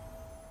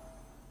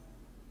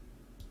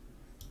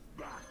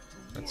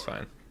 that's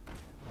fine.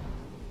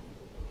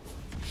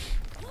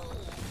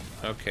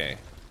 Okay.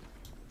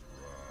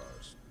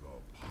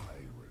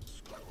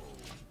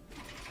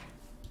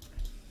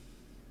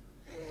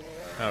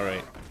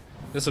 Alright.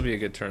 This will be a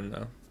good turn,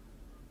 though.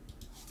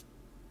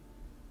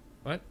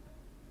 What?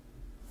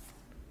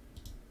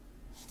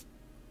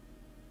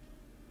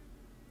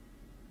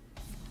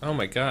 Oh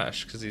my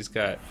gosh, because he's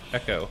got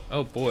Echo.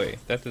 Oh boy,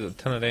 that did a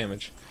ton of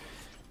damage.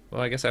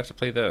 Well, I guess I have to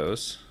play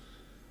those.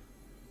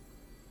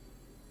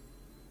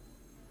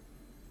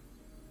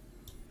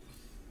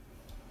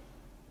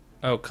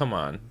 Oh, come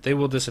on. They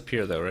will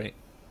disappear, though, right?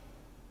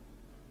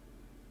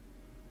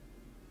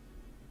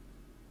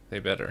 They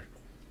better.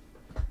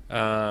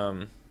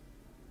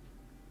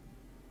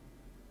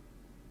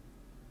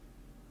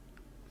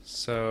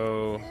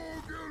 So...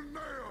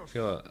 I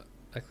feel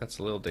like that's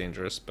a little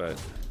dangerous,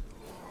 but...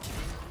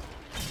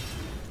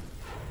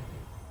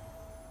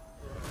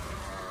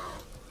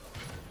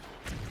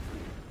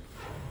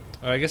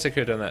 oh, I guess I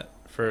could have done that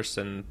first,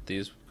 and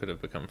these could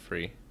have become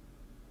free.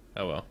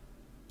 Oh well.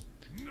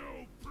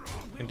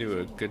 Can do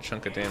a good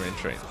chunk of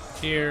damage right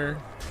here.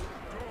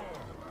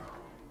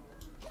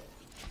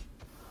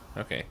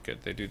 Okay,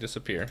 good. They do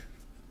disappear.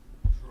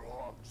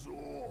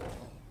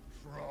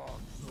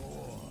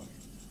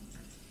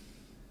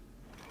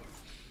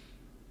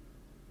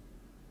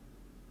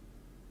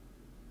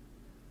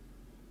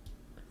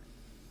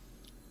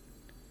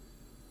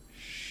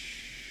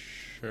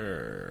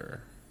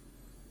 Sure.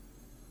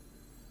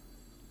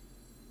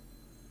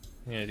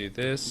 I'm gonna do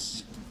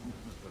this.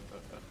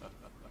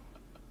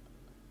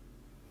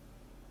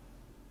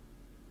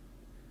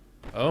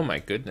 Oh my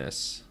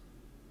goodness.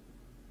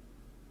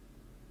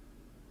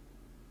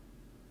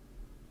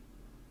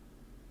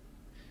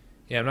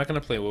 Yeah, I'm not going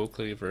to play Woe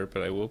Cleaver,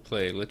 but I will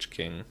play Lich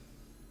King.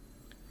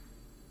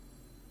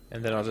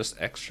 And then I'll just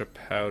extra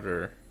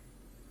powder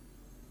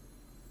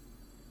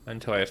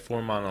until I have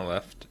 4 mana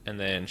left, and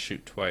then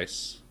shoot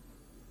twice.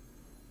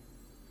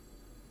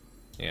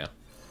 Yeah.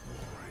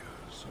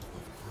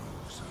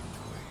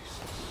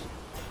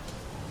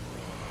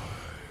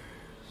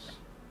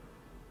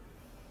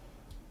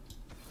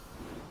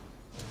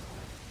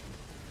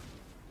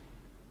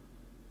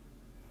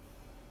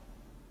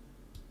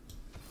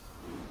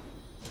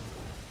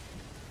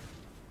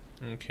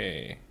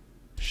 Okay,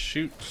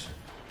 shoot.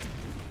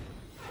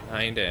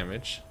 9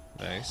 damage,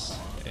 nice,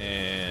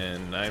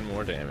 and 9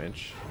 more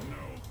damage.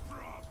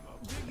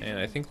 And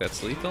I think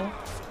that's lethal?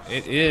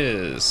 It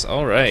is,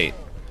 alright.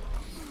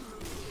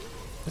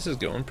 This is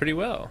going pretty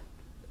well.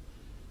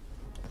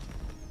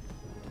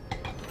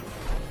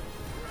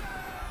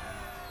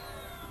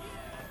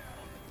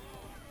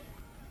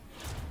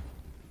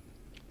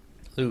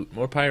 Loot,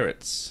 more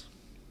pirates.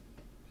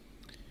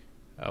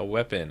 A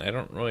weapon, I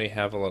don't really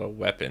have a lot of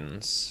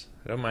weapons.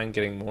 I don't mind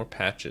getting more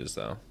patches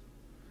though.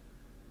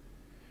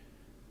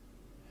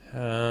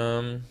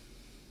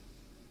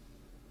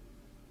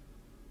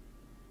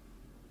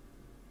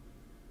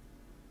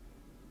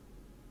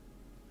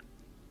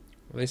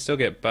 They still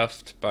get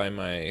buffed by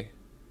my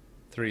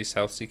 3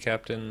 South Sea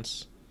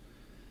captains.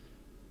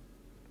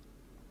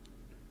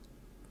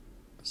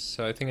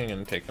 So I think I'm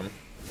gonna take them.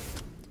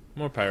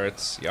 More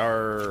pirates,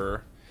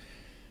 yar.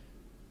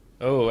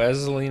 Oh,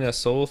 Azalina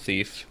Soul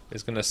Thief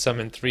is gonna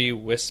summon 3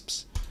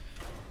 wisps.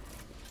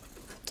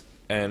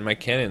 And my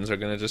cannons are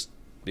gonna just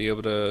be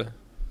able to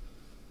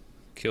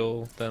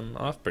kill them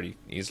off pretty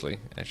easily,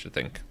 I should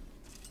think.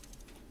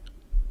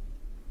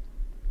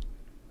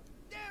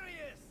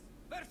 Darius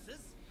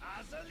versus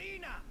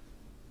Azalina.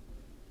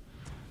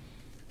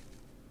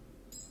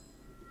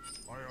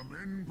 I am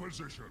in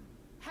position.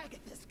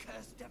 Agatha's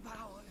curse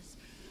devours.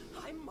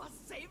 I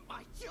must save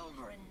my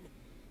children.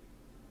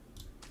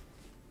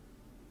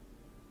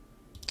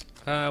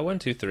 1,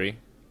 2, 3.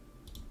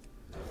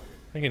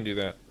 I can do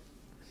that.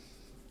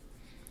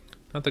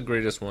 Not the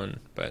greatest one,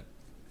 but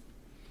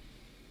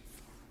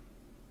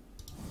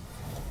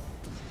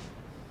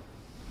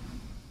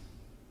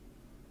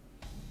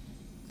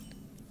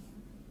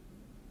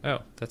oh,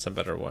 that's a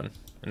better one.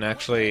 And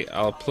actually,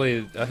 I'll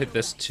hit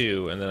this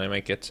too, and then I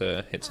might get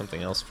to hit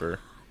something else for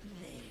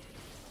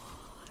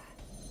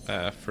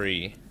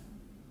free.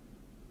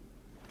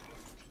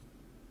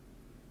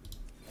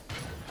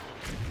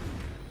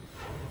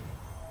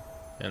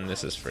 And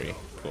this is free.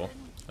 Cool.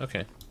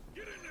 Okay.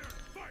 Get in there,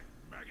 fight,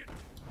 maggot.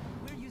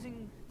 We're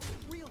using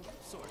real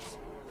swords.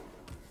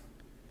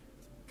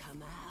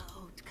 Come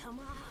out, come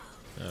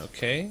out.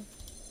 Okay.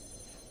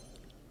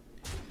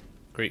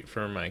 Great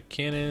for my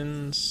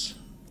cannons.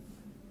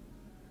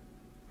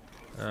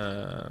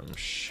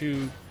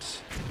 Shoot.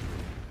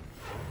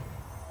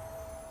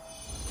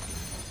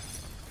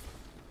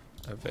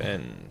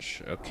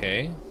 Avenge.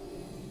 Okay.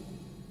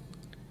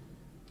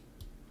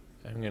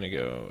 I'm gonna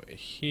go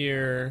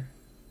here.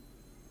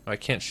 Oh, I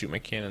can't shoot my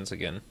cannons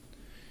again.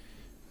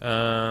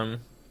 So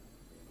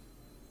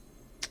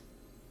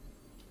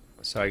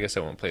I guess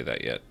I won't play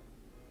that yet.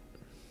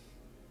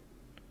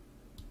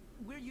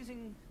 We're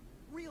using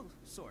real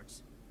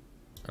swords.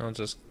 I'll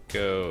just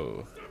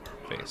go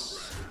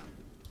face.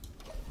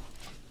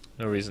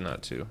 No reason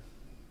not to.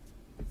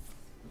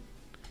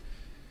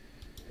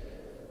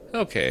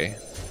 Okay.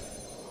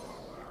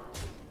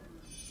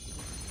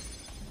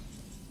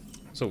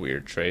 It's a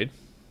weird trade.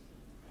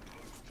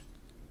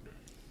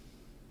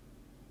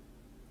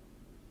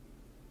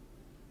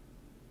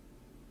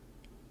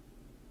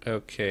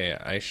 Okay,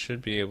 I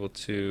should be able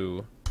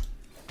to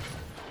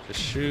just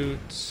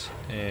shoot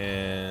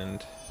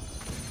and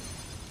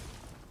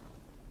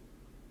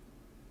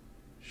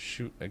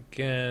shoot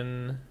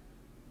again.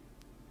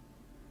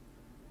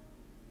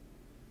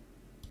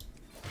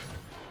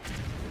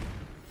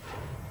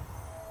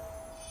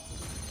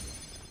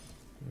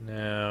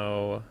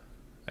 Now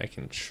I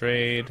can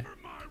trade.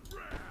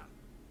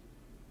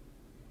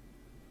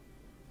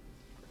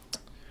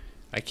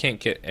 I can't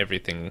get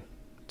everything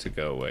to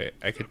go away.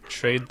 I could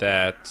trade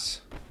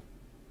that,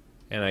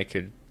 and I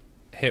could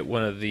hit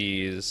one of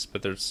these,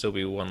 but there'd still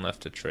be one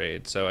left to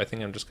trade. So I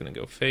think I'm just gonna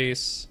go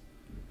face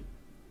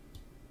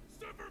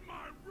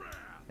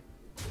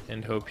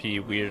and hope he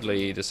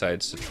weirdly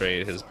decides to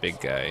trade his big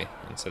guy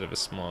instead of his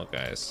small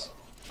guys.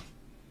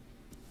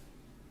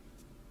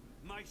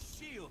 My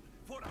shield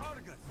for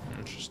Argus.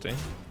 Interesting.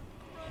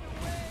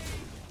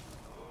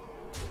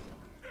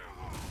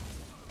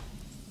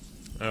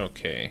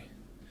 Okay.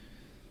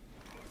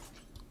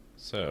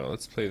 So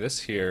let's play this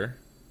here.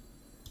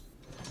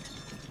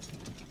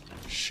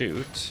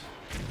 Shoot.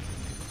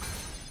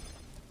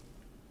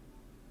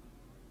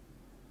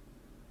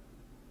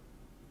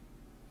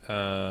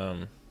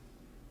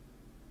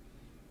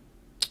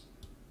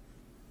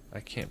 I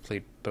can't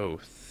play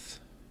both.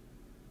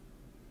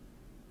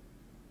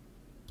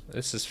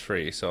 This is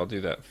free, so I'll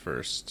do that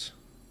first.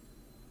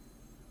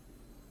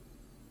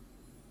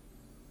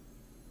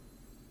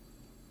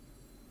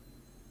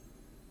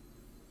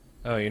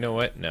 Oh, you know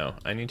what? No.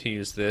 I need to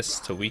use this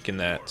to weaken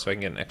that so I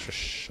can get an extra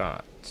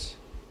shot.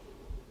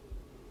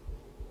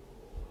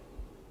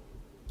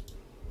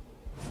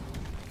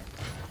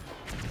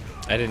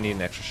 I didn't need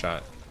an extra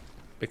shot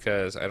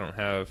because I don't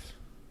have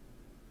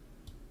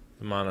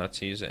the mana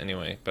to use it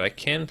anyway. But I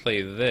can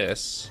play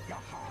this,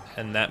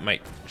 and that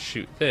might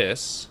shoot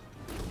this.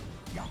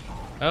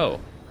 Oh.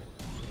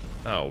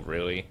 Oh,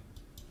 really?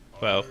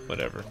 Well,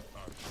 whatever.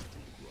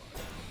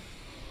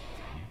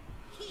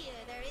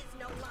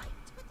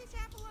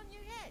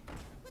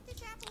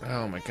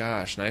 Oh my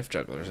gosh, knife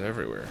jugglers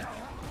everywhere.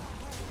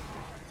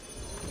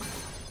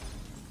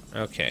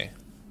 Okay.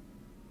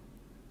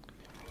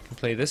 I can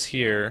play this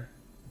here.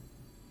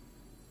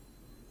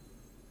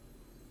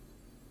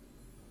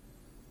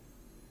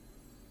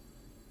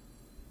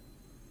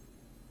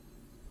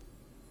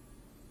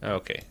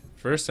 Okay,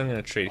 first I'm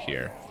going to trade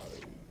here.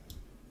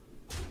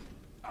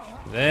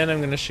 Then I'm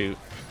going to shoot.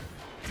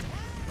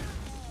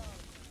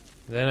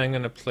 Then I'm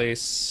going to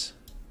place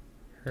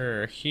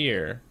her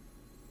here.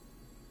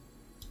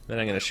 Then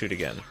I'm going to shoot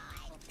again.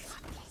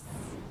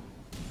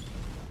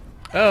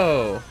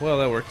 Oh, well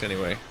that worked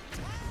anyway.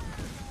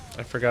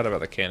 I forgot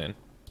about the cannon.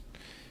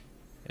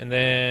 And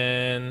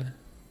then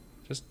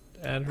just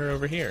add her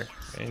over here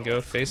and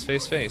go face,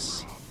 face,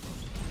 face.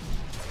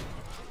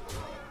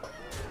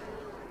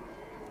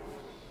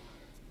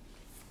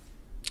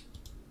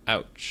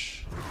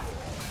 Ouch.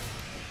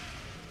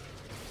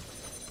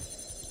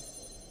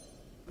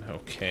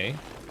 Okay.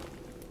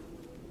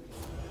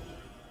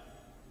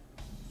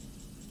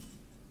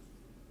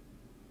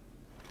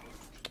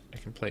 I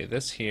can play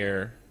this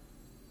here.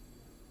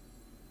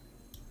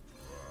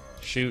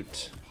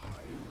 Shoot.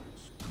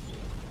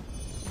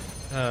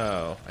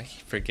 Oh, I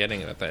keep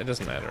forgetting about that. It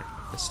doesn't matter.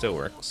 It still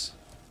works.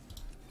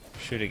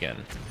 Shoot again.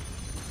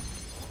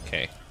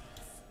 Okay.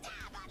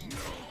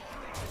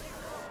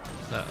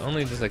 Not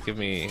only does that give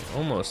me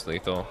almost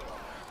lethal,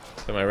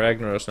 but my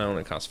Ragnaros now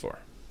only costs 4.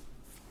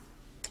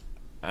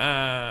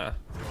 Ah.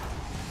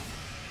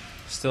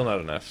 Still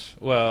not enough.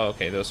 Well,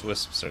 okay, those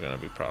wisps are gonna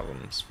be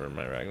problems for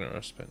my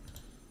Ragnaros, but...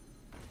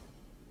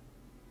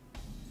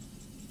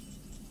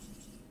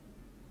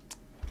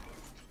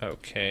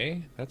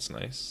 Okay, that's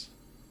nice.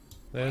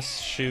 This,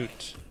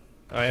 shoot.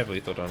 Oh, I have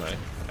lethal, don't I?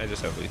 I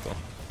just have lethal.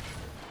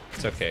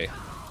 It's okay. I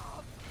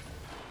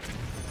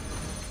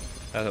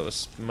thought it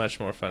was much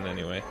more fun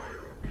anyway.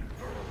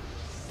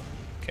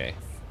 Okay.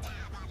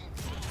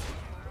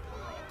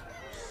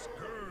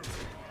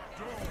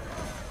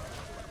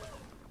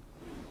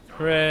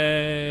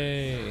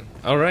 Hooray!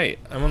 Alright,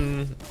 I'm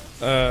on,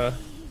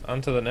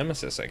 onto the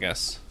Nemesis, I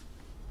guess.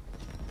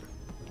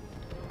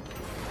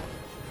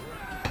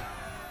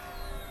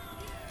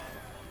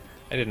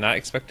 I did not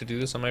expect to do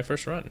this on my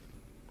first run.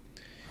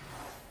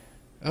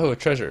 Oh, a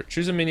treasure.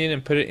 Choose a minion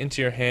and put it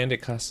into your hand.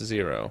 It costs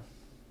 0.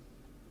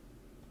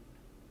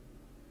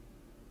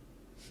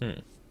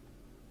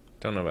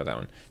 Don't know about that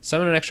one.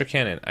 Summon an extra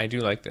cannon. I do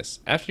like this.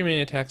 After your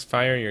minion attacks,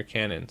 fire your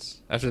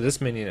cannons. After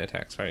this minion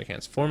attacks, fire your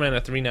cannons. 4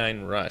 mana,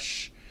 3/9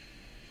 rush.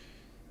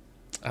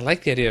 I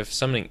like the idea of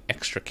summoning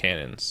extra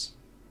cannons.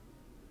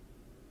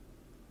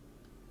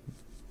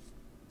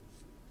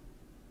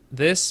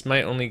 This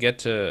might only get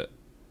to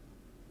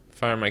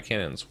fire my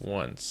cannons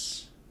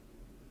once.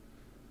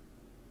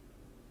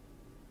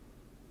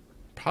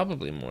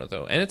 Probably more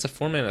though. And it's a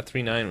 4 mana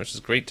 3/9, which is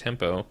great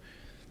tempo.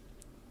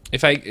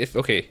 If I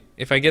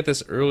get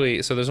this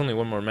early, so there's only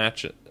one more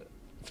match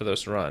for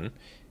this run.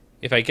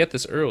 If I get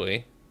this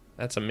early,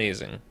 that's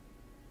amazing.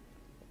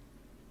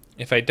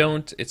 If I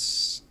don't,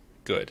 it's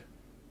good.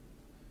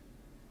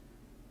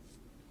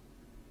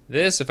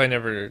 This, if I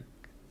don't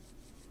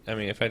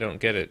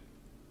get it,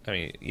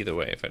 either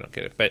way, if I don't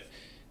get it. But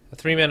a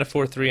 3 mana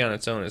 4/3 on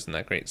its own isn't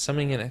that great.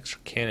 Summoning an extra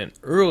cannon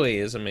early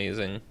is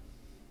amazing.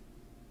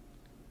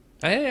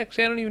 I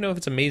don't even know if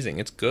it's amazing.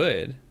 It's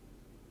good.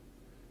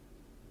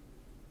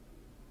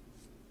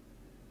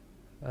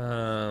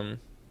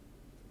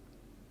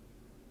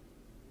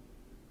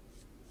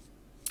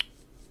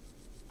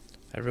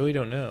 I really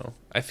don't know.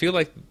 I feel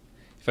like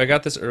if I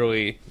got this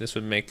early, this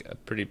would make a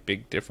pretty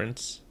big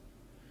difference.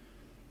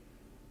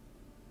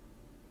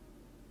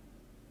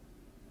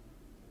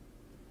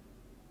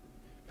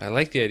 I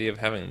like the idea of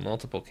having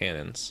multiple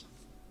cannons.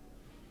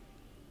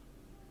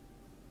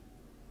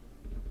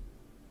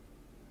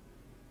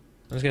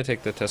 I'm just gonna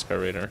take the Teskar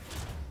Raider.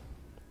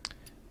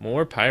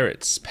 More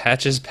pirates.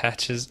 Patches.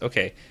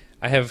 Okay,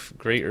 I have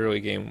great early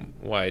game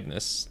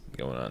wideness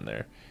going on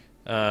there.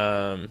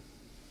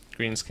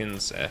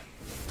 Greenskins.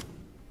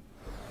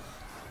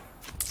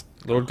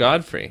 Lord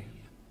Godfrey.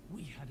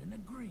 We had an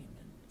agreement.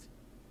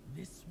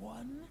 This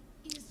one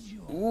is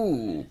yours.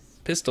 Ooh,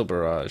 pistol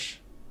barrage.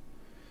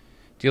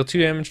 Deal 2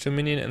 damage to a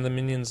minion and the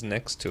minions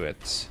next to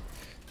it.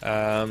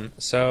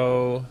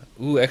 Extra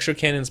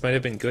cannons might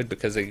have been good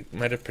because they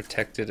might have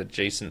protected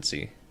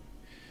adjacency.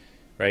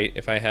 Right?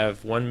 If I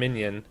have 1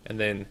 minion and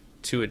then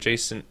 2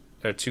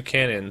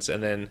 cannons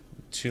and then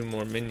 2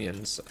 more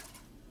minions.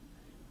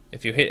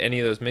 If you hit any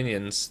of those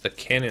minions, the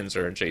cannons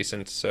are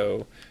adjacent,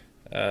 so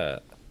yeah,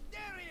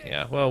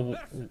 well,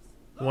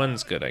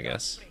 1's good, I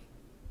guess.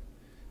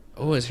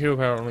 Oh, his hero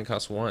power only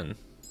costs 1.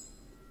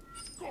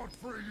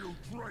 Godfrey, you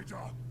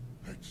traitor!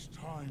 It's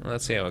time. Well,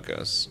 let's see how it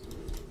goes.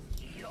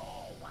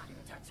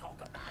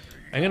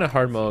 I'm gonna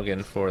hard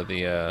mulligan for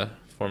the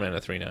 4 mana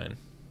 3/9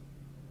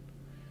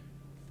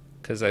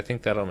 because I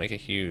think that'll make a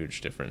huge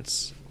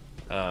difference.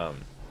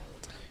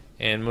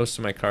 And most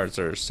of my cards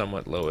are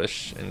somewhat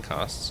lowish in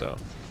cost, so.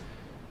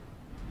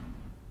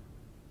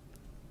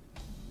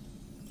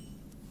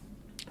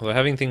 Although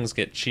having things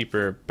get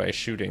cheaper by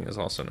shooting is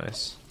also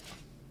nice.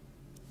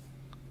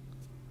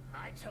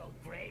 I told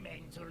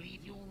Greymane to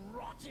leave you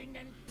rotting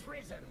in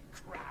prison,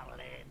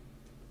 Crowley.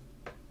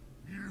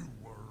 You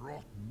were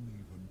rotten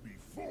even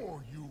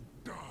before you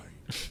died,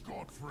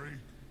 Godfrey.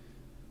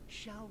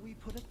 Shall we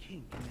put a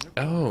kink in your...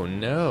 Oh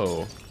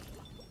no.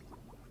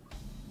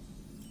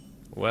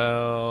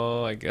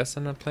 Well, I guess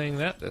I'm not playing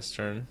that this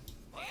turn.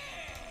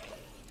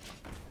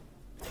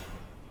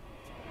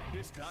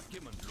 This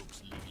document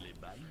looks legally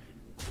binding.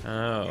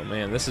 Oh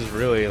man, this is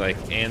really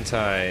like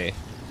anti...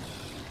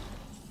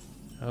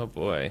 Oh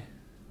boy.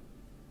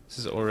 This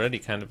is already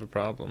kind of a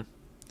problem.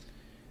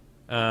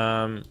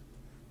 They're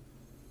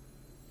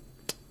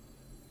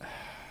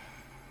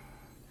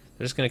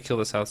just gonna kill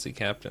the South Sea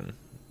Captain,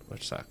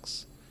 which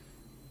sucks.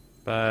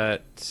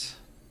 But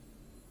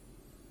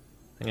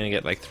I'm gonna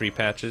get like 3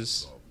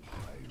 patches.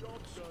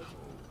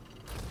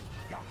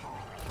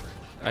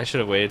 I should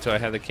have waited till I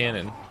had the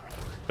cannon,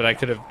 but I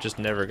could have just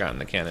never gotten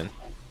the cannon.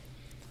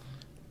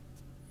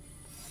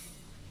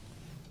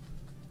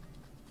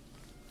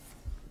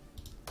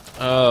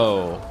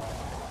 Oh.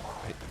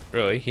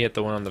 Really? He hit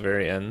the one on the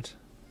very end?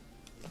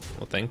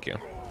 Well, thank you.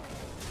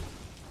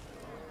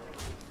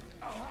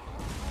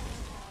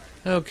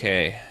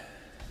 Okay.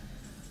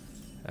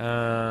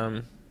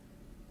 You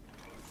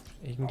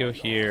can go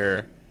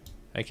here.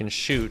 I can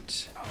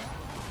shoot.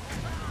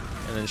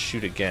 And then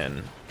shoot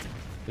again.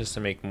 Just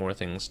to make more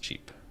things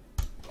cheap.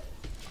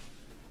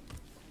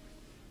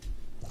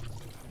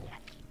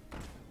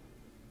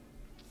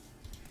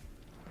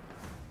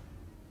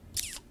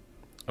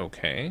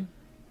 Okay.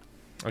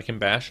 I can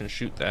bash and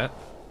shoot that.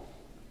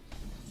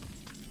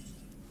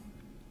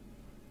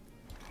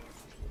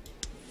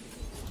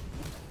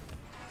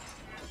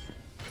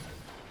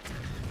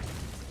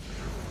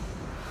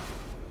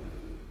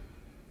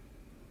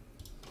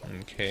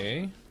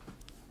 Okay.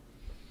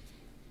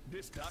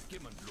 This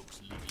document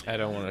looks legal. I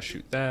don't want to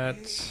shoot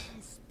that.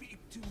 Speak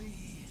to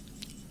me.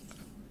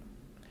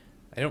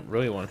 I don't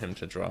really want him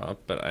to draw,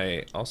 but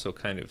I also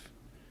kind of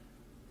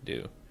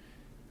do.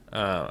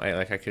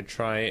 I could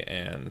try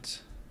and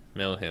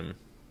mill him.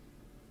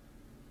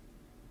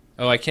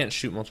 Oh, I can't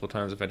shoot multiple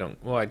times if I don't.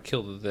 Well, I'd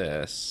kill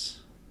this.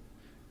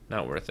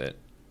 Not worth it.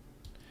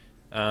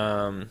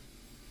 Yeah,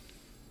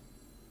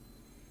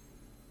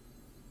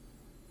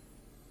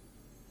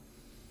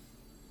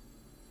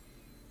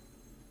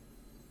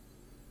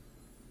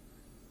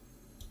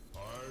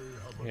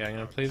 I'm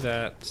gonna play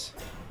that.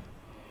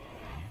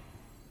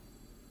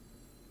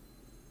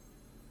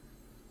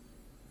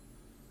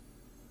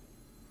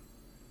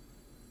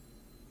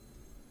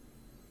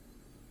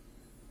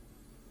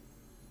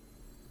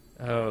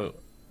 Oh,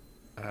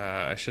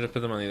 I should have put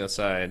them on the other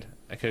side.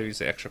 I could have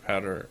used the extra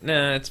powder.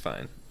 Nah, it's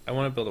fine. I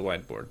want to build a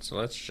whiteboard, so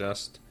let's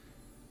just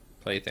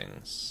play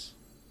things.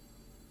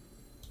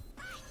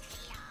 I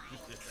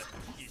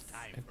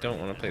don't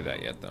want to play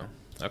that yet, though.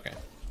 Okay.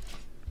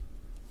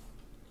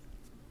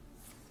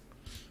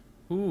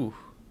 Ooh,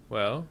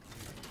 well.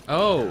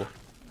 Oh!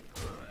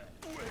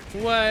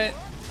 What?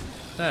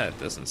 That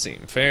doesn't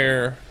seem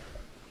fair.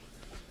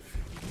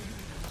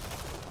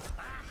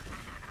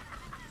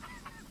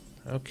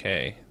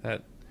 Okay,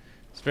 that's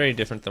very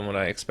different than what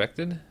I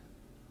expected.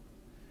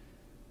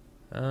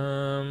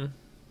 I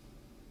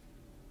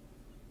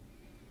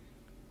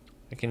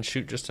can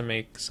shoot just to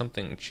make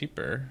something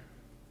cheaper.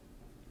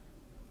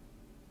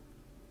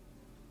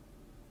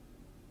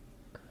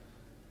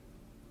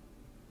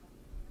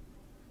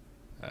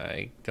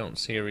 I don't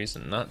see a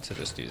reason not to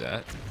just do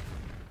that.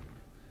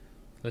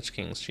 Lich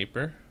King's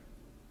cheaper.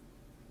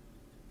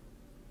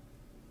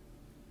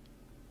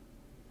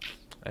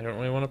 I don't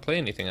really want to play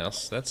anything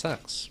else. That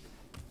sucks.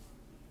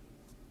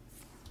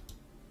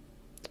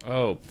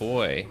 Oh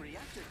boy.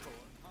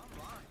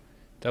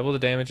 Double the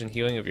damage and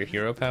healing of your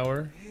hero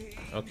power?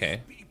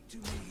 Okay.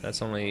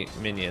 That's only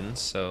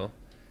minions, so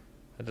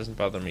that doesn't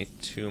bother me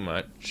too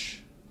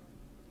much.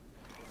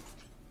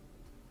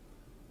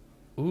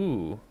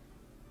 Ooh.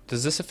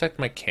 Does this affect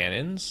my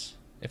cannons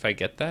if I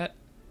get that?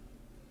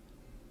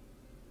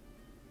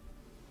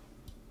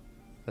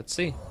 Let's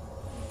see.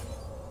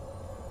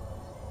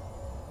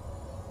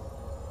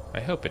 I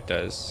hope it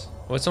does.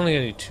 Well, it's only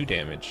going to do 2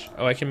 damage.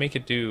 Oh, I can make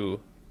it do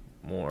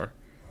more.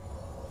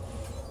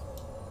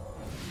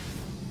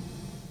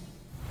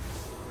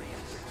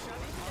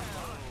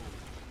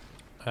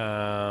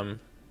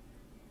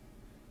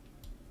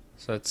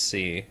 So let's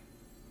see.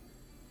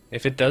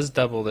 If it does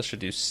double, this should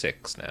do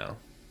 6 now.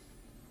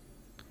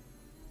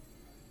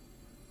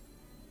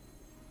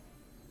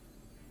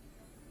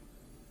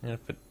 I'm gonna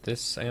put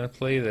this, I'm gonna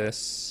play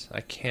this.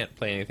 I can't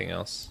play anything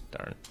else.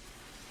 Darn.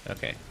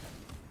 Okay.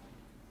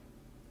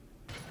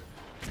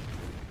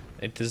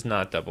 It does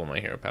not double my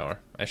hero power.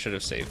 I should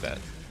have saved that.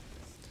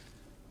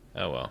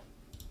 Oh well.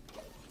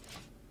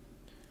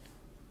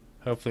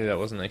 Hopefully that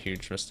wasn't a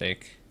huge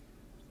mistake.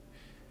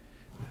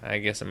 I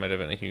guess it might have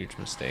been a huge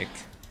mistake.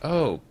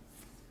 Oh.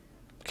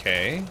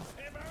 Okay. If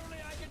only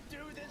I could do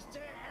this to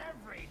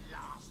every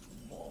last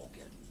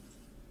Morgan.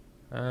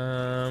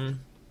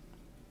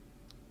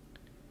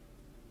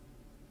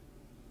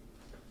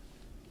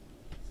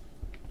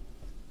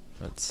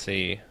 Let's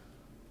see.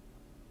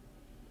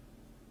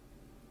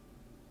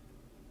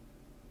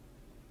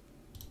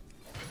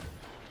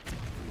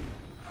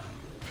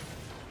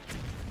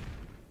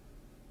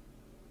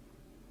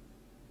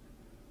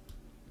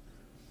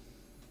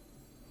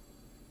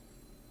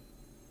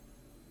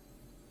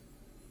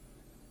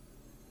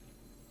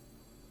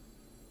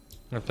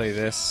 I'm gonna play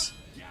this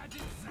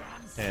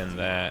and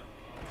that.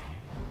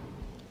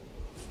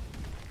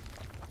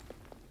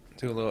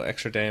 Do a little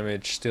extra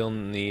damage. Still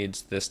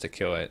needs this to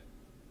kill it.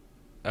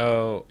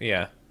 Oh,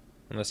 yeah.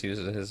 Unless he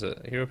uses his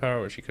hero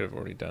power, which he could have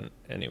already done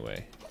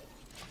anyway.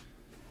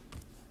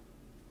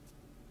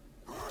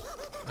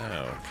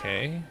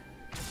 Okay.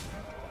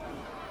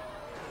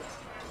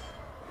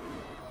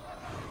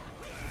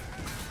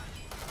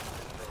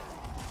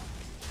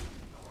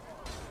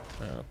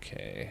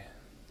 Okay.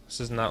 This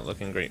is not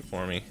looking great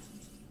for me.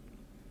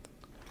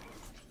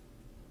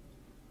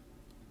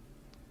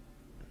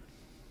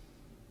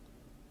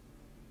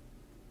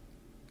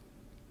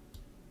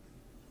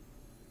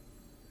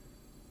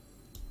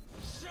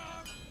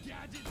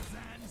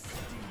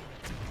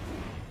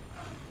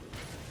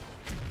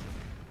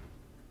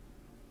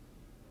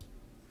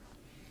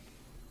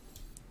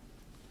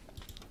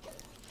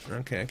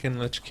 Okay, I can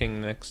Lich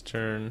King next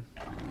turn.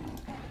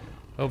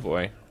 Oh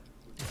boy.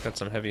 Got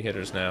some heavy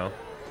hitters now.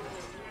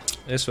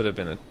 This would have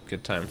been a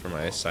good time for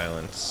my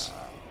silence.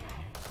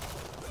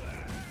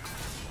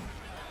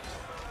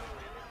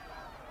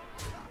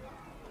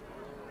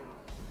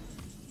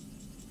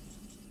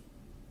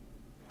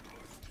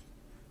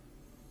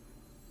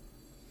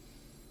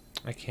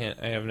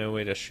 I have no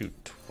way to shoot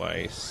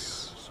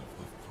twice.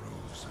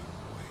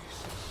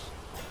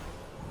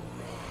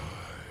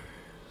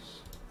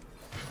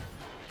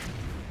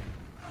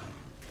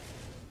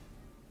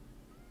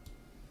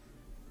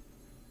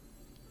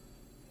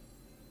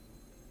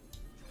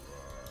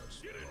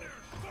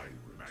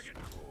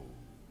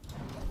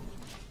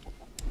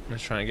 I'm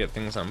just trying to get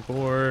things on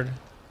board.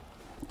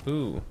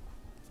 Ooh.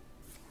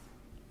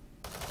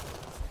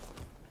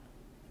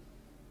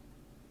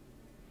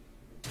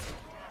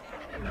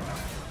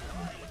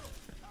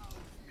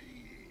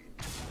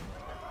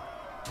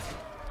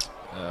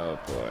 Oh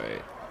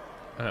boy.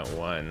 I'm at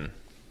 1.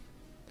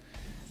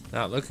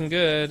 Not looking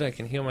good. I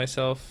can heal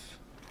myself.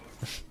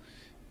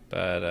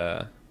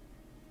 But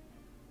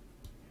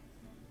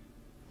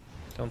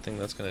don't think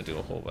that's gonna do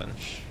a whole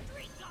bunch.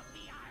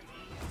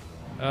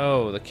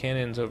 Oh, the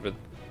cannon's over.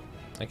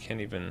 I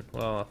can't even.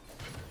 Well.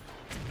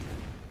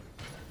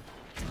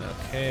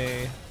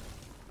 Okay.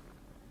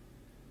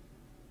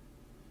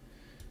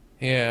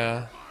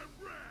 Yeah.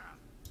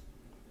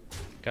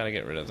 Gotta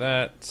get rid of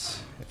that.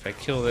 If I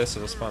kill this,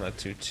 it'll spawn a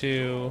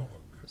 2/2.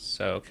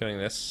 So killing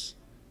this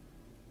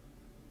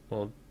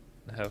will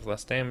have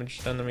less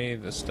damage done to me.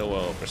 This is still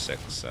well over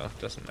 6, so it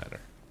doesn't matter.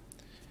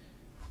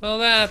 Well,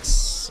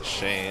 that's a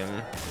shame.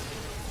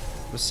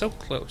 It was so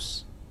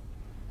close.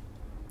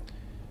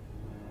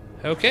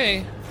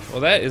 Okay,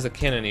 well that is a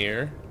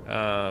Cannoneer.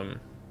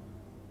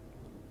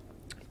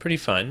 Pretty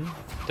fun.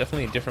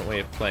 Definitely a different way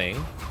of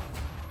playing.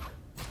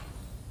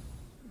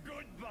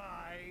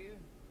 Goodbye,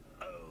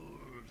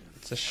 old.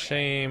 It's a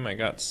shame I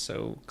got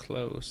so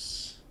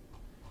close.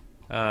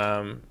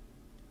 Definitely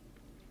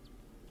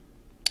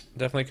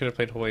could have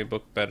played Holy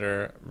Book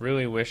better.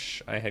 Really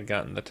wish I had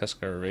gotten the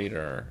Tuskar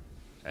Raider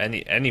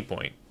any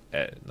point.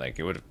 Like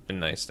it would have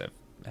been nice to have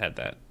had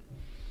that.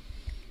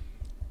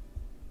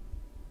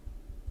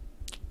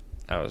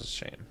 That was a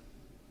shame.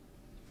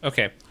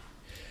 Okay.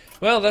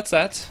 Well, that's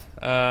that.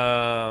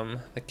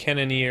 The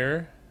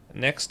Cannoneer.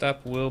 Next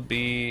up will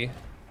be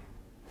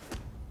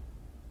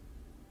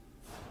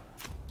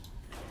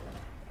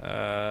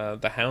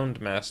the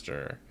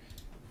Houndmaster.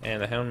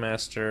 And the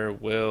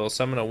Houndmaster will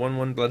summon a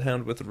 1/1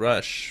 Bloodhound with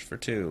Rush for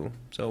 2.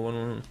 So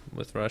 1/1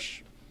 with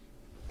Rush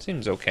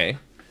seems okay.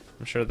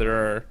 I'm sure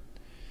there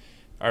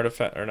are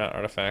not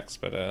artifacts,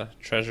 but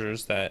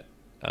treasures that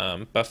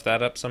buff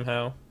that up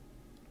somehow.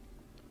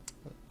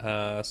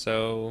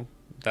 So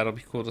that'll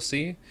be cool to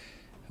see,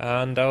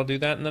 and I'll do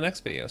that in the next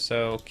video.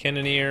 So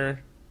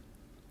Cannoneer,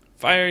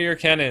 fire your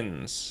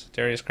cannons,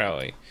 Darius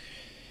Crowley.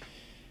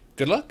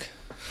 Good luck.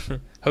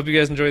 Hope you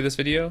guys enjoyed this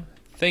video.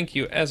 Thank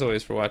you as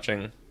always for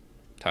watching.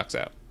 Tox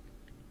out.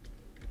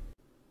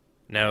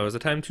 Now is the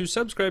time to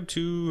subscribe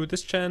to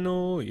this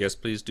channel. Yes,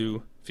 please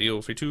do.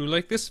 Feel free to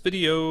like this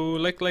video.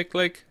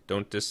 Like.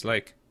 Don't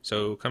dislike.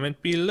 So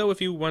comment below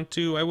if you want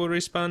to. I will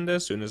respond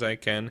as soon as I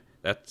can.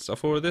 That's all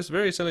for this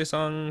very silly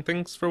song.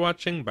 Thanks for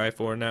watching. Bye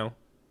for now.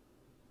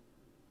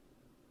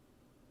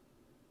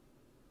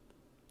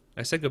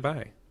 I said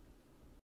goodbye.